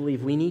shepherds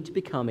believe we need to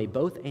become a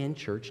both-and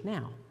church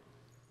now.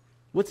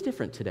 What's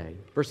different today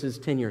versus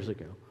 10 years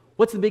ago?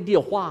 What's the big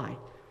deal? Why?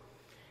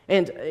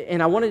 And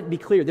I want to be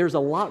clear, there's a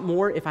lot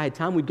more. If I had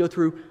time, we'd go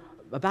through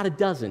about a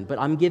dozen, but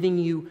I'm giving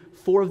you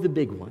 4 of the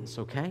big ones,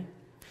 okay?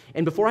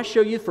 And before I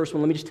show you the first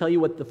one, let me just tell you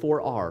what the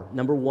 4 are.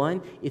 Number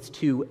 1, it's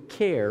to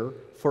care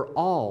for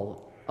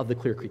all of the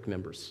Clear Creek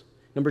members.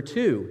 Number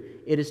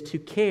 2, it is to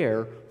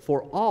care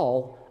for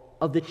all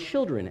of the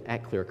children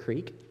at Clear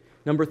Creek.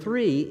 Number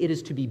 3, it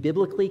is to be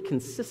biblically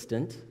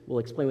consistent. We'll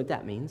explain what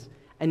that means.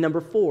 And number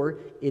 4,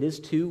 it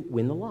is to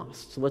win the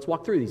lost. So let's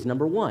walk through these.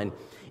 Number 1,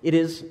 it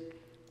is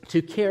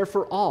to care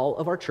for all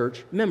of our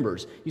church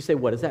members. You say,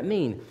 what does that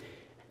mean?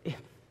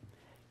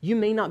 You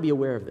may not be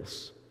aware of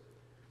this,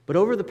 but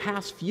over the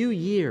past few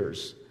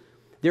years,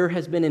 there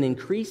has been an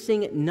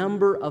increasing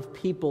number of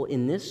people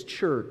in this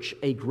church,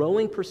 a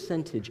growing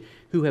percentage,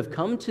 who have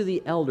come to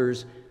the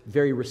elders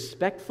very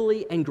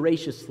respectfully and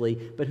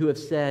graciously, but who have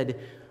said,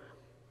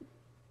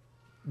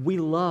 we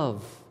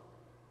love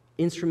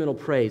instrumental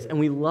praise, and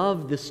we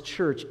love this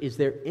church. Is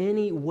there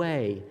any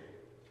way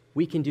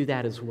we can do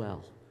that as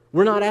well?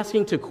 We're not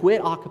asking to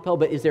quit a cappella,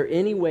 but is there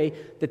any way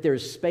that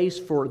there's space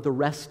for the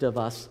rest of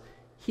us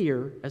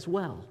here as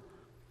well?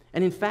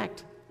 And in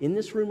fact, in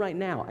this room right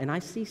now, and I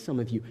see some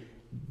of you,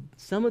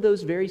 some of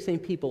those very same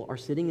people are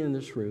sitting in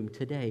this room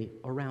today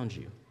around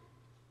you.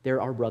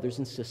 They're our brothers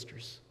and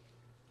sisters.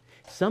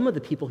 Some of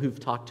the people who've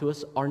talked to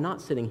us are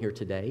not sitting here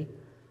today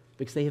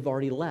because they have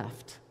already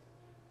left.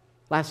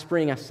 Last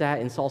spring, I sat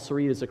in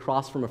Salsaritas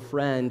across from a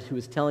friend who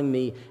was telling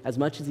me, as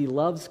much as he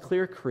loves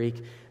Clear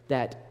Creek,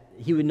 that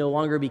he would no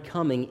longer be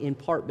coming, in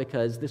part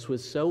because this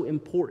was so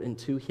important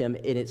to him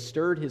and it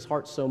stirred his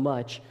heart so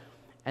much,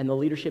 and the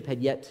leadership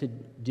had yet to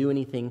do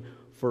anything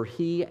for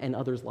he and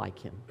others like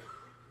him.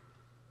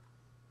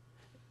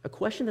 A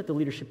question that the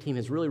leadership team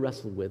has really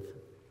wrestled with,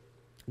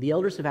 the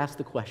elders have asked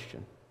the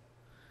question,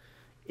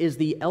 is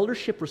the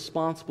eldership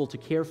responsible to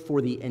care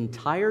for the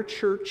entire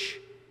church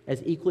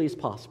as equally as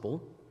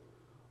possible,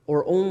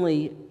 or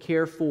only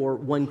care for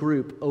one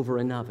group over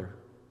another?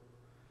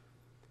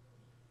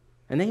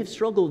 And they have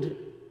struggled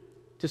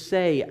to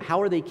say,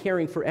 how are they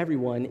caring for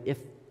everyone if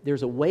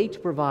there's a way to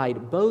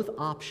provide both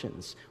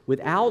options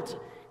without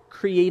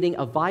creating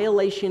a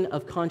violation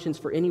of conscience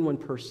for any one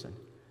person?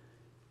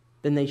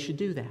 Then they should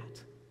do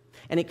that.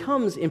 And it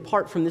comes in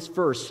part from this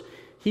verse,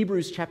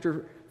 Hebrews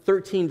chapter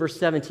 13, verse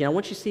 17. I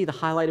want you to see the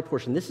highlighted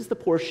portion. This is the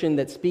portion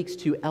that speaks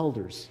to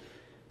elders.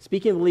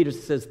 Speaking of leaders,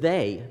 it says,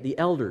 they, the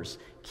elders,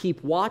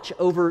 keep watch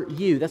over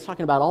you. That's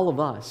talking about all of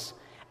us,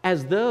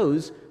 as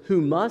those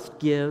who must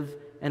give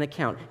an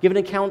account. Give an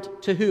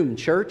account to whom,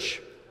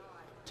 church?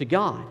 To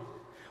God.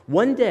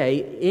 One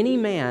day, any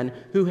man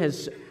who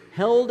has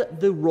held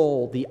the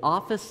role, the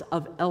office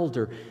of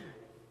elder,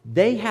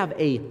 they have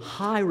a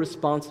high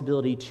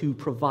responsibility to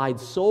provide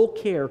soul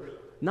care,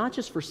 not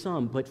just for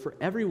some, but for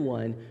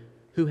everyone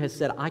who has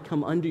said, I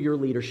come under your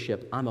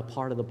leadership, I'm a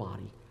part of the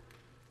body.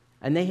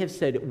 And they have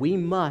said, we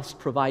must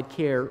provide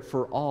care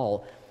for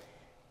all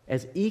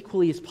as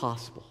equally as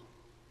possible.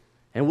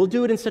 And we'll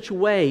do it in such a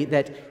way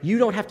that you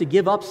don't have to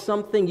give up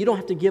something, you don't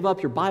have to give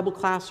up your Bible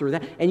class or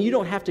that, and you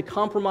don't have to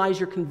compromise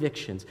your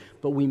convictions.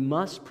 But we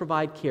must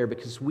provide care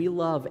because we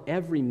love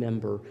every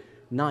member,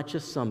 not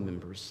just some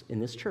members in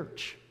this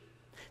church.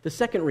 The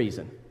second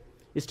reason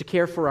is to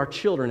care for our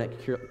children at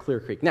Clear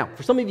Creek. Now,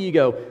 for some of you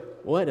go,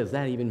 what does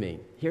that even mean?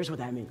 Here's what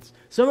that means.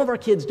 Some of our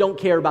kids don't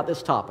care about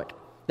this topic.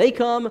 They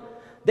come,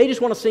 they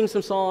just want to sing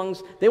some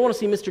songs. They want to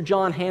see Mr.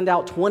 John hand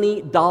out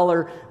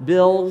 $20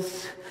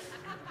 bills,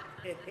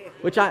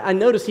 which I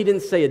noticed he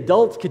didn't say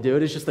adults could do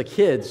it. It's just the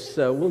kids,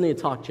 so we'll need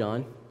to talk,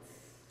 John.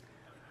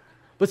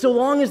 But so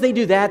long as they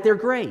do that, they're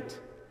great.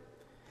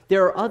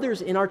 There are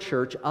others in our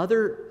church,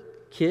 other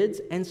kids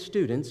and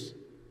students,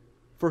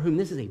 for whom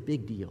this is a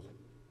big deal.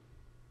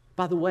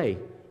 By the way,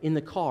 in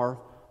the car,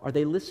 are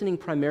they listening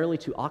primarily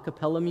to a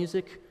cappella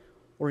music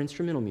or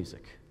instrumental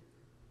music?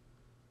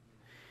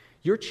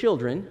 Your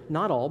children,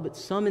 not all, but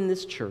some in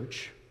this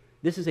church,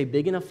 this is a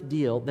big enough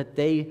deal that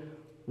they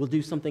will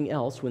do something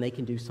else when they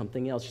can do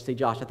something else. You say,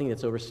 Josh, I think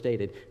that's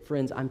overstated.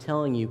 Friends, I'm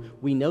telling you,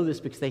 we know this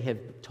because they have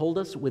told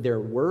us with their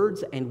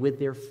words and with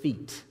their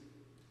feet.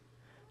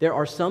 There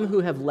are some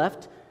who have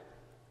left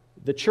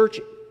the church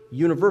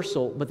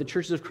universal, but the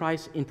churches of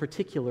Christ in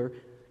particular,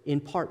 in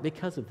part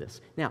because of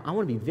this. Now, I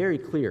want to be very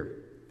clear.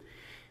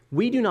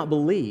 We do not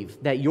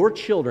believe that your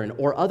children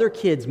or other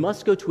kids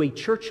must go to a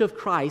church of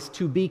Christ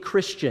to be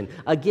Christian.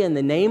 Again,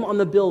 the name on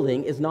the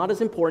building is not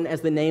as important as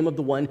the name of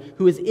the one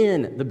who is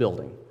in the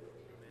building.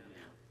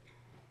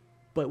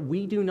 But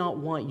we do not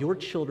want your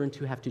children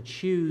to have to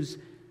choose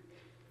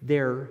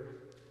their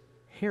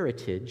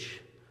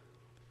heritage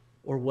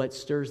or what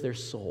stirs their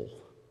soul.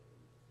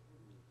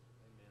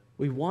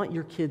 We want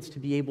your kids to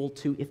be able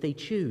to, if they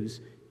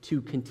choose,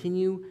 to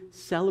continue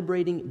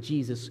celebrating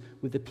Jesus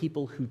with the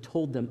people who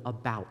told them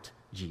about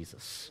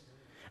Jesus.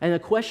 And the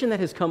question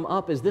that has come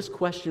up is this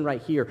question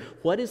right here.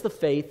 What is the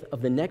faith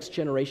of the next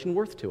generation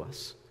worth to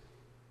us?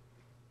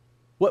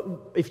 What,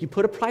 if you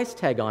put a price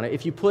tag on it,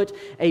 if you put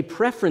a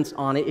preference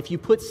on it, if you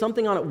put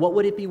something on it, what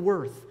would it be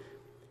worth?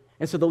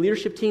 And so the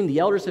leadership team, the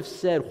elders have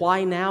said,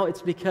 why now?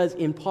 It's because,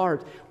 in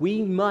part,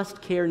 we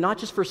must care not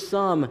just for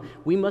some,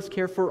 we must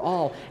care for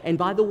all. And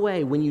by the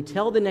way, when you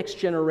tell the next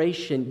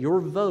generation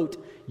your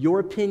vote, your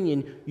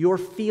opinion, your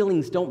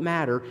feelings don't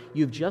matter,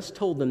 you've just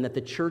told them that the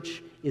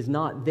church is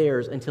not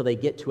theirs until they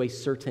get to a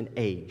certain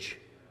age.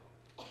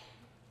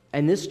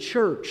 And this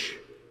church,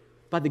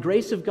 by the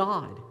grace of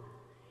God,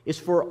 is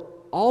for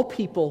all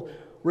people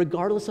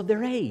regardless of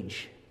their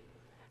age.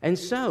 And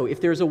so,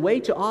 if there's a way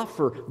to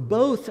offer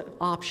both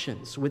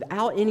options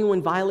without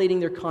anyone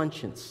violating their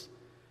conscience,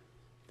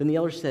 then the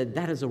elder said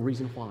that is a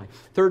reason why.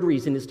 Third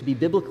reason is to be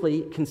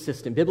biblically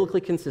consistent.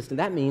 Biblically consistent,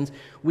 that means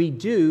we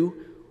do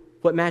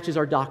what matches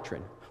our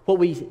doctrine. What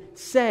we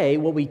say,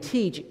 what we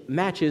teach,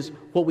 matches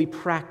what we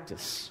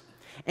practice.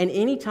 And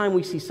anytime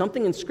we see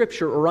something in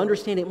Scripture or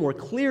understand it more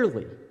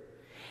clearly,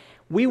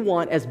 we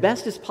want, as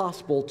best as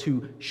possible,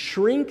 to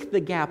shrink the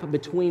gap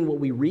between what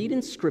we read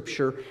in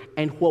Scripture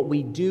and what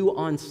we do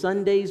on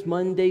Sundays,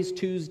 Mondays,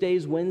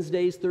 Tuesdays,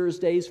 Wednesdays,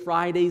 Thursdays,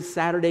 Fridays,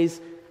 Saturdays,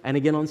 and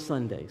again on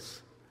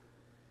Sundays.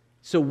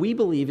 So we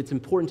believe it's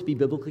important to be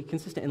biblically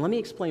consistent. And let me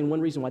explain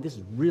one reason why this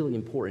is really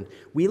important.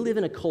 We live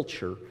in a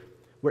culture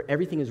where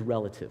everything is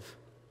relative.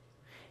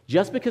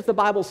 Just because the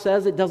Bible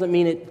says it doesn't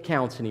mean it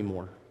counts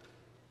anymore.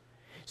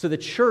 So the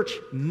church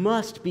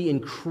must be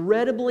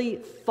incredibly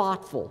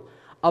thoughtful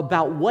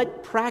about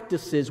what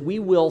practices we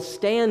will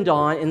stand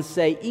on and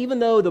say, even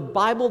though the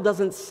Bible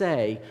doesn't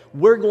say,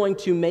 we're going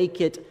to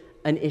make it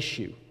an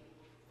issue.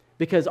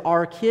 because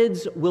our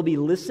kids will be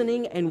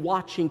listening and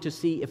watching to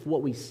see if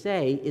what we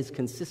say is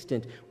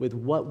consistent with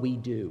what we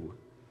do.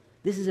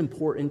 This is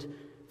important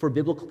for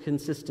biblical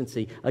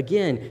consistency.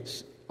 Again,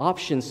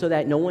 options so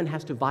that no one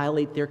has to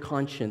violate their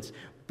conscience.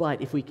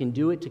 But if we can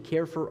do it to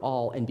care for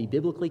all and be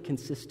biblically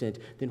consistent,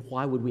 then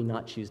why would we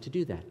not choose to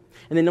do that?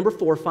 And then number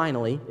 4,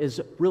 finally, is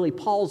really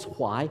Paul's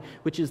why,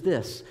 which is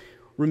this: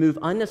 remove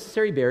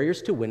unnecessary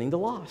barriers to winning the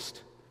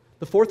lost.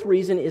 The 4th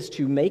reason is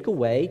to make a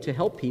way to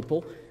help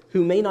people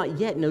who may not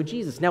yet know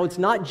Jesus. Now, it's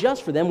not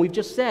just for them, we've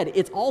just said.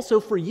 It's also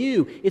for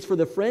you. It's for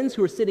the friends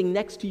who are sitting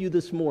next to you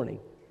this morning.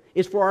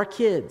 It's for our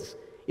kids.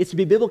 It's to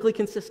be biblically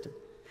consistent.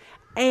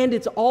 And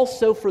it's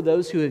also for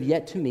those who have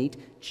yet to meet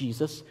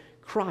Jesus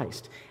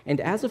Christ. And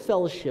as a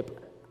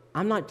fellowship,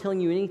 I'm not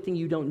telling you anything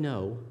you don't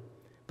know,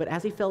 but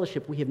as a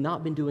fellowship, we have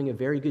not been doing a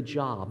very good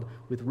job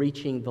with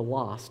reaching the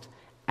lost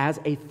as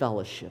a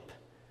fellowship.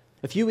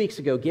 A few weeks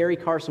ago, Gary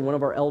Carson, one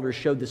of our elders,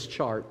 showed this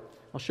chart.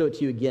 I'll show it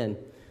to you again.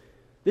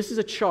 This is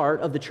a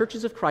chart of the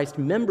Churches of Christ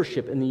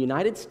membership in the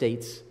United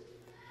States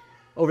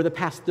over the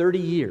past 30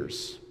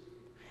 years.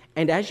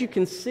 And as you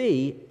can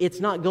see,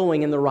 it's not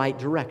going in the right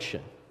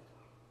direction.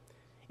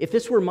 If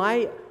this were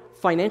my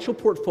financial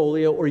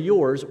portfolio or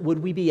yours, would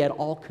we be at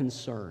all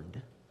concerned?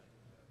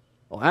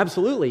 Oh,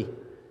 absolutely.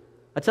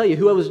 I tell you,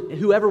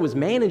 whoever was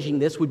managing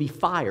this would be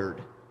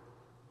fired,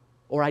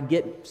 or I'd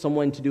get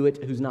someone to do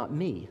it who's not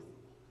me,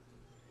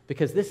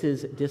 because this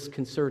is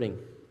disconcerting.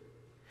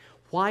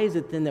 Why is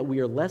it then that we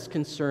are less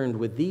concerned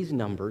with these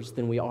numbers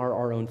than we are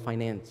our own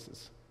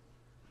finances?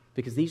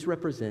 Because these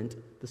represent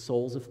the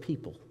souls of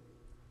people.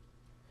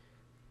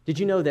 Did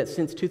you know that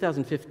since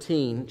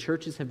 2015,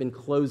 churches have been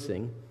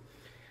closing,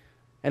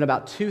 and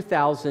about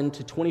 2,000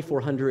 to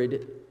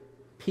 2,400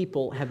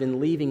 people have been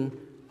leaving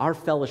our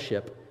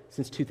fellowship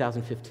since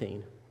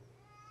 2015?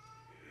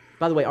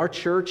 By the way, our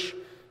church,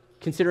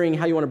 considering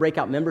how you want to break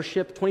out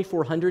membership,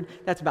 2,400,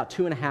 that's about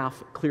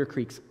 2.5 Clear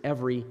Creeks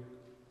every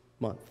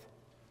month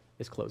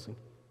is closing.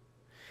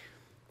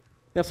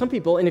 Now, some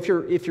people, and if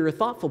you're a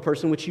thoughtful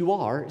person, which you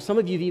are, some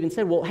of you have even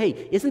said, well,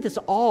 hey, isn't this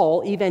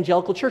all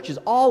evangelical churches?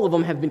 All of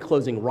them have been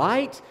closing,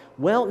 right?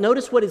 Well,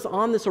 notice what is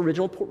on this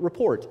original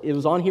report. It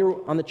was on here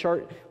on the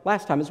chart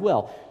last time as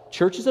well.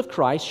 Churches of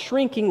Christ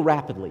shrinking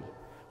rapidly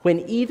when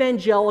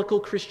evangelical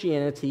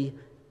Christianity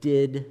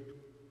did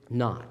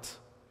not.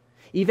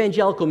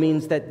 Evangelical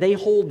means that they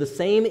hold the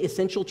same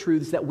essential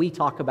truths that we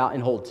talk about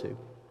and hold to.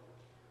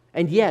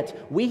 And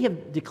yet, we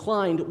have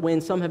declined when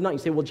some have not. You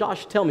say, well,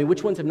 Josh, tell me,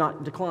 which ones have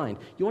not declined?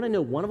 You want to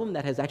know one of them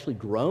that has actually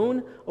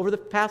grown over the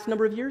past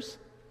number of years?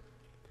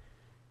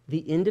 The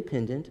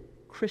independent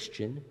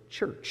Christian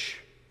church.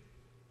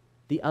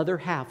 The other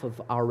half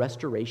of our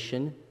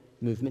restoration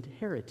movement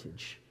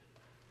heritage.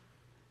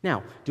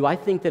 Now, do I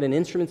think that an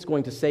instrument's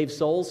going to save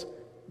souls?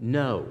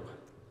 No,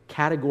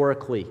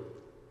 categorically.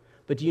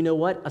 But do you know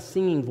what? A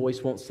singing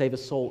voice won't save a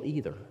soul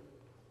either.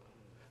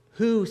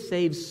 Who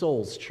saves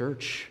souls,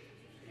 church?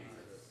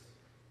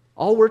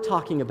 All we're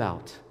talking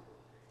about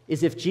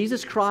is if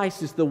Jesus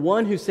Christ is the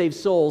one who saves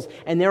souls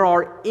and there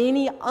are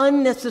any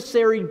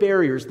unnecessary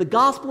barriers, the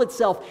gospel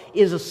itself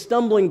is a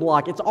stumbling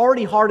block. It's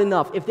already hard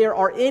enough. If there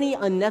are any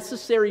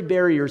unnecessary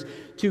barriers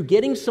to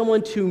getting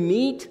someone to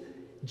meet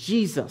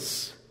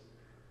Jesus,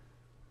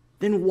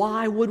 then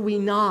why would we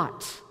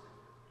not?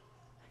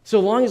 So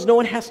long as no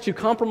one has to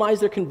compromise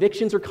their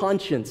convictions or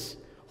conscience,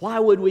 why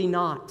would we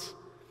not?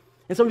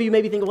 And some of you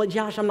may be thinking, well,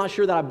 Josh, I'm not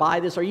sure that I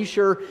buy this. Are you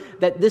sure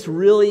that this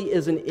really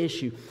is an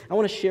issue? I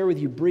want to share with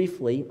you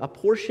briefly a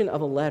portion of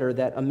a letter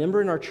that a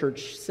member in our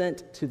church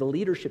sent to the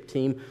leadership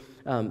team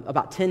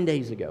about 10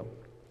 days ago.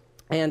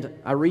 And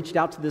I reached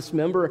out to this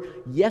member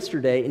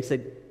yesterday and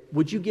said,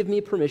 would you give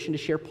me permission to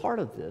share part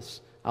of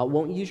this? I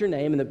won't use your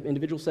name. And the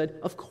individual said,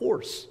 of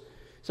course.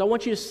 So I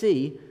want you to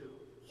see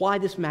why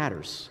this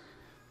matters.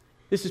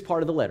 This is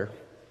part of the letter.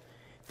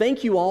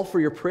 Thank you all for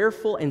your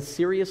prayerful and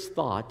serious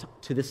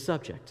thought to this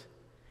subject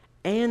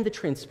and the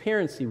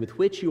transparency with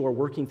which you are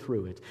working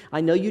through it.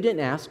 I know you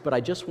didn't ask, but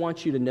I just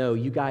want you to know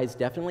you guys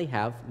definitely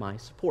have my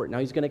support. Now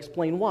he's going to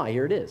explain why.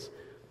 Here it is.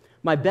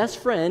 My best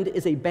friend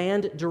is a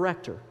band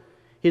director.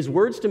 His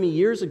words to me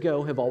years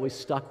ago have always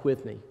stuck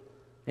with me.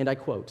 And I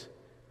quote,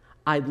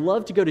 I'd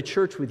love to go to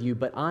church with you,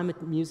 but I'm a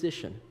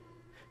musician.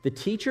 The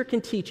teacher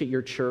can teach at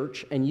your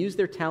church and use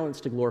their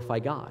talents to glorify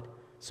God.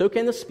 So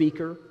can the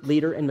speaker,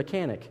 leader, and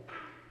mechanic.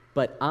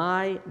 But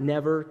I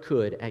never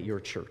could at your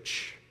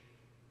church.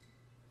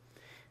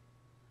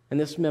 And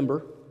this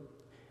member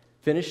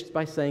finished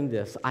by saying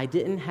this, I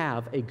didn't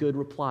have a good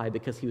reply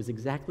because he was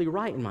exactly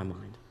right in my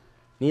mind.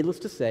 Needless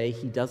to say,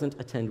 he doesn't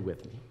attend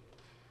with me.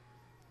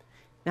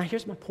 Now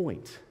here's my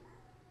point.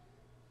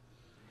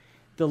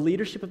 The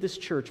leadership of this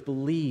church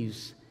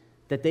believes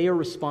that they are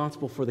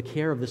responsible for the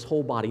care of this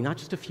whole body, not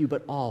just a few,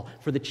 but all,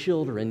 for the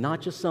children, not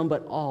just some,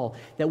 but all,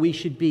 that we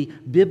should be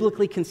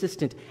biblically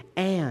consistent,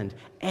 and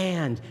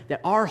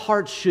that our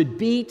hearts should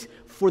beat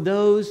for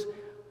those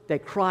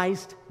that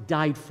Christ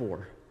died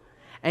for.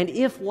 And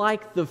if,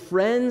 like the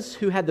friends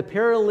who had the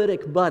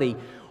paralytic buddy,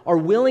 are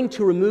willing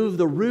to remove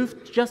the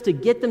roof just to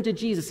get them to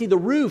Jesus. See, the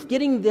roof,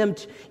 getting them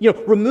to,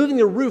 removing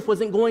the roof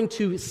wasn't going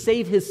to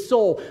save his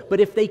soul, but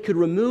if they could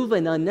remove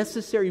an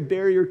unnecessary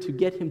barrier to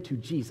get him to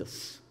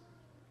Jesus,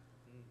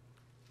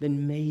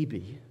 then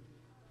maybe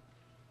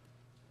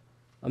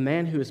a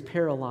man who is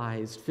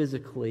paralyzed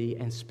physically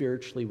and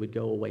spiritually would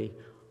go away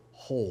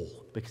whole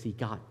because he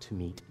got to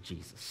meet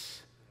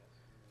Jesus.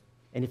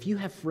 And if you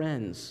have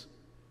friends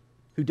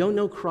who don't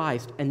know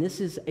Christ, and this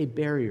is a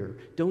barrier,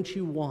 don't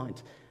you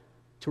want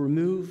to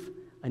remove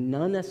an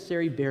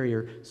unnecessary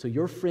barrier so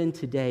your friend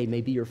today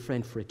may be your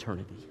friend for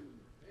eternity?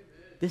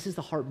 This is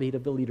the heartbeat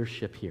of the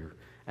leadership here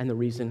and the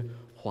reason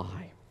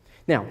why.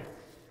 Now,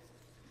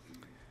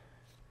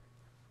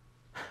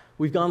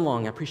 we've gone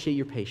long. I appreciate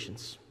your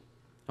patience.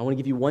 I want to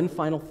give you one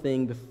final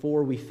thing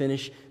before we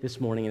finish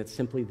this morning, and it's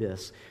simply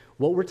this.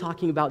 What we're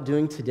talking about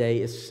doing today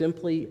is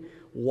simply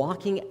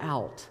walking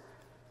out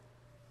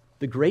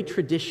the great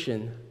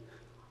tradition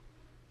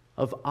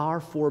of our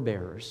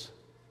forebears.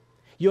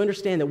 You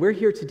understand that we're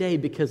here today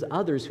because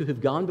others who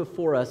have gone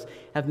before us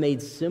have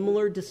made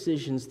similar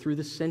decisions through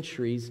the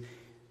centuries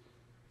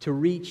to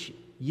reach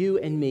you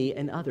and me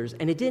and others.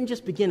 And it didn't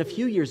just begin a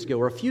few years ago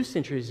or a few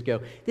centuries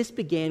ago. This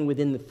began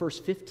within the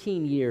first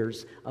 15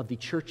 years of the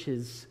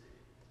church's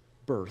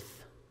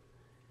birth.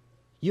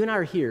 You and I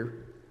are here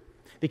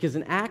because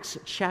in Acts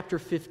chapter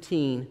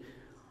 15,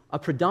 a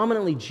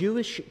predominantly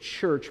Jewish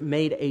church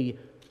made a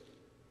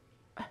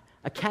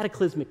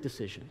cataclysmic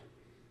decision.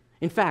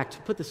 In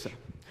fact, put this up.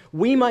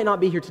 We might not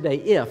be here today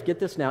if, get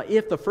this now,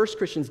 if the first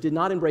Christians did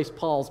not embrace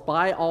Paul's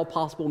by all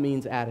possible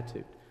means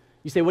attitude.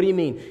 You say, what do you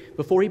mean?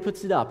 Before he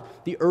puts it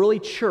up, the early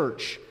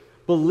church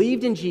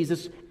believed in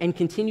Jesus and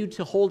continued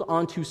to hold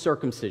on to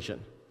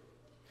circumcision.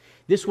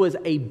 This was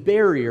a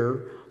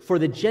barrier for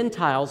the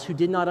Gentiles who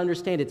did not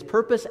understand its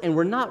purpose and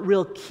were not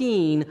real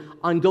keen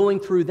on going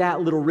through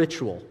that little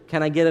ritual.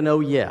 Can I get an oh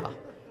yeah?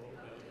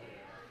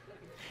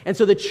 And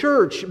so the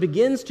church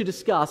begins to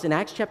discuss in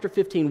Acts chapter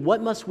 15,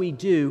 what must we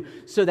do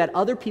so that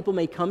other people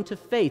may come to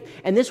faith?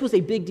 And this was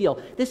a big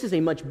deal. This is a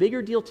much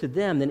bigger deal to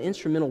them than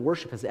instrumental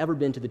worship has ever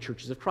been to the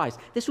churches of Christ.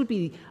 This would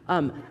be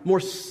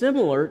more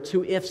similar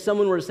to if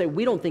someone were to say,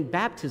 we don't think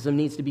baptism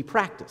needs to be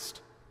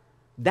practiced.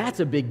 That's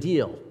a big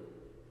deal.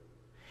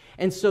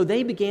 And so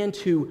they began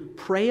to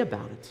pray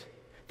about it.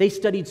 They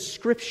studied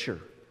Scripture.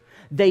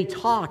 They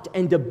talked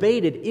and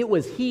debated. It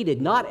was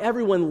heated. Not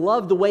everyone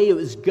loved the way it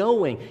was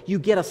going. You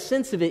get a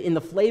sense of it in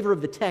the flavor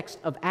of the text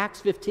of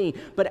Acts 15.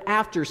 But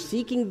after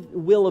seeking the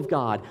will of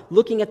God,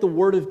 looking at the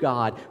Word of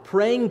God,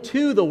 praying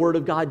to the Word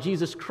of God,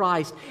 Jesus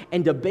Christ,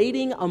 and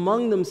debating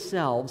among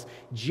themselves,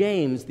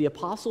 James, the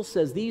apostle,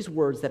 says these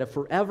words that have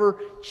forever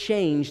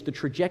changed the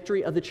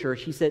trajectory of the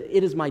church. He said,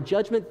 "It is my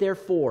judgment,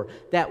 therefore,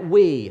 that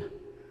we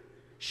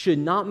should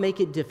not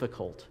make it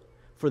difficult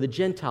for the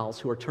Gentiles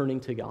who are turning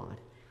to God."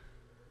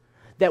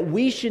 That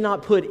we should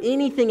not put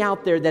anything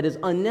out there that is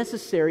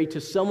unnecessary to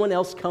someone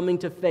else coming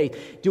to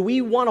faith. Do we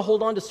want to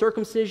hold on to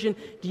circumcision?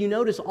 Do you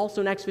notice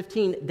also in Acts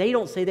 15, they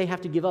don't say they have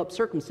to give up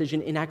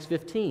circumcision in Acts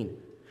 15.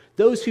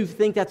 Those who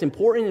think that's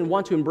important and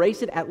want to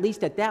embrace it, at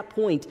least at that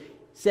point,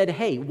 said,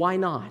 hey, why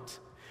not?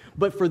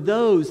 But for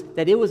those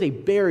that it was a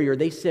barrier,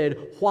 they said,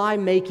 why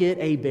make it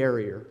a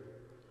barrier?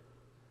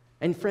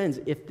 And friends,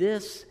 if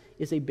this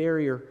is a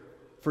barrier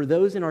for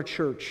those in our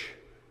church,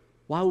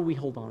 why would we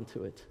hold on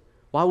to it?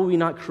 Why would we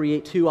not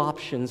create two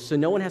options so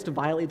no one has to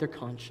violate their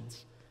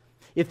conscience?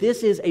 If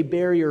this is a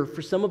barrier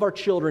for some of our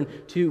children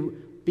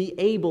to be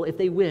able, if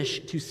they wish,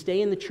 to stay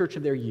in the church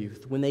of their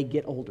youth when they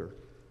get older,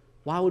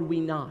 why would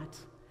we not?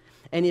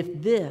 And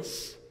if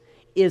this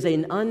is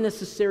an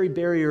unnecessary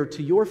barrier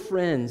to your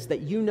friends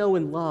that you know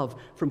and love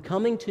from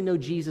coming to know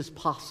Jesus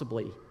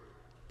possibly,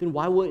 then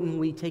why wouldn't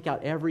we take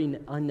out every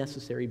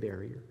unnecessary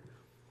barrier?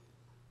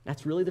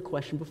 That's really the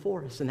question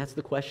before us, and that's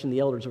the question the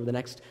elders over the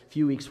next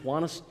few weeks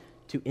want us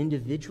to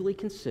individually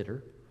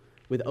consider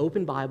with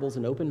open Bibles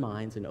and open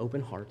minds and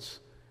open hearts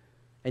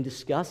and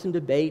discuss and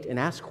debate and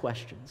ask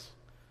questions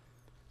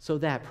so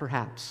that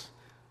perhaps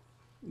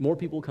more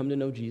people will come to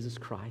know Jesus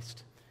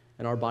Christ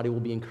and our body will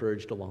be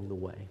encouraged along the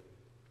way.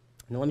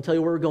 Now let me tell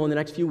you where we're going the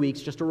next few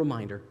weeks, just a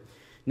reminder.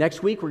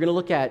 Next week we're going to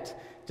look at,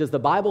 does the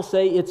Bible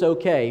say it's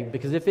okay?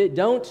 Because if it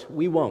don't,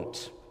 we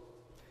won't.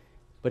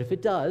 But if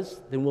it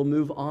does, then we'll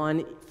move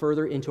on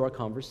further into our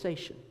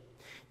conversation.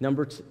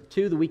 Number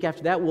two, the week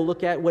after that, we'll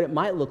look at what it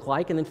might look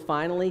like. And then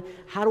finally,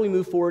 how do we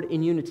move forward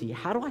in unity?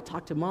 How do I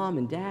talk to mom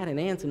and dad and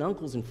aunts and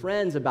uncles and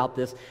friends about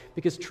this?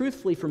 Because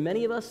truthfully, for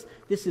many of us,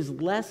 this is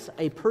less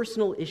a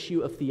personal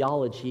issue of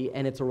theology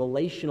and it's a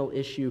relational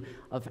issue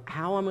of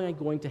how am I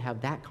going to have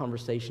that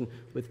conversation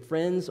with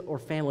friends or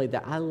family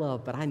that I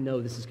love, but I know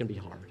this is going to be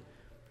hard.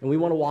 And we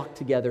want to walk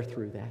together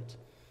through that.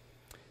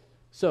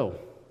 So,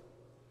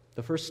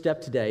 the first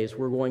step today is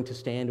we're going to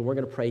stand and we're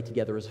going to pray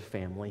together as a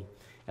family,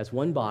 as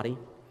one body.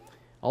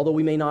 Although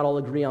we may not all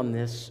agree on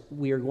this,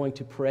 we are going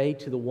to pray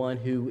to the one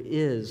who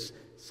is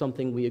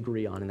something we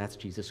agree on, and that's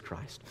Jesus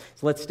Christ.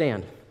 So let's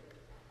stand.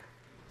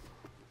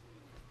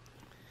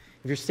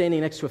 If you're standing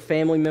next to a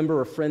family member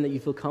or a friend that you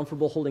feel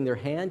comfortable holding their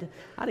hand,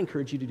 I'd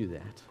encourage you to do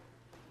that.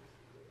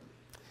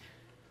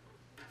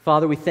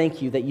 Father, we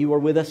thank you that you are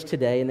with us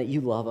today and that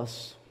you love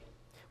us.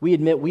 We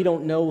admit we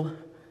don't know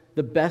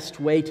the best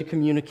way to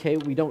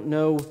communicate. We don't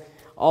know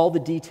all the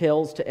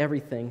details to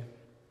everything.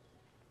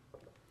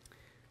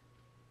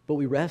 But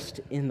we rest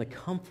in the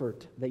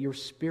comfort that your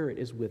Spirit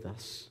is with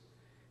us,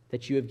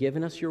 that you have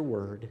given us your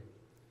word,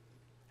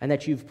 and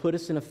that you've put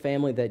us in a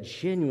family that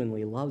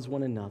genuinely loves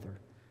one another.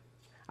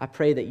 I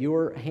pray that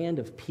your hand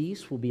of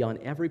peace will be on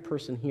every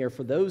person here.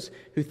 For those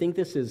who think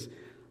this is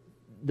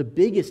the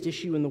biggest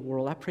issue in the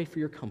world, I pray for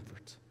your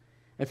comfort.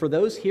 And for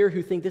those here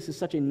who think this is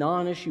such a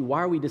non-issue, why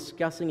are we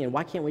discussing and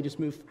why can't we just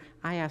move?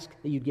 I ask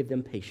that you'd give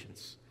them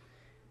patience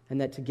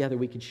and that together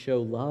we could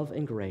show love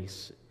and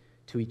grace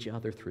to each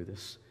other through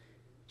this.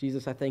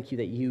 Jesus, I thank you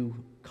that you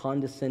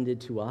condescended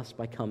to us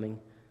by coming,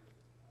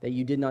 that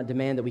you did not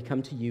demand that we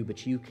come to you,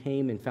 but you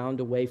came and found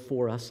a way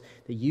for us,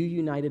 that you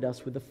united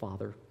us with the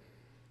Father.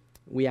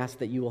 We ask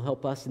that you will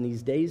help us in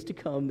these days to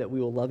come, that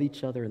we will love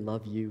each other and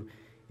love you.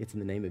 It's in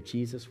the name of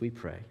Jesus we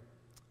pray.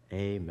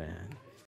 Amen.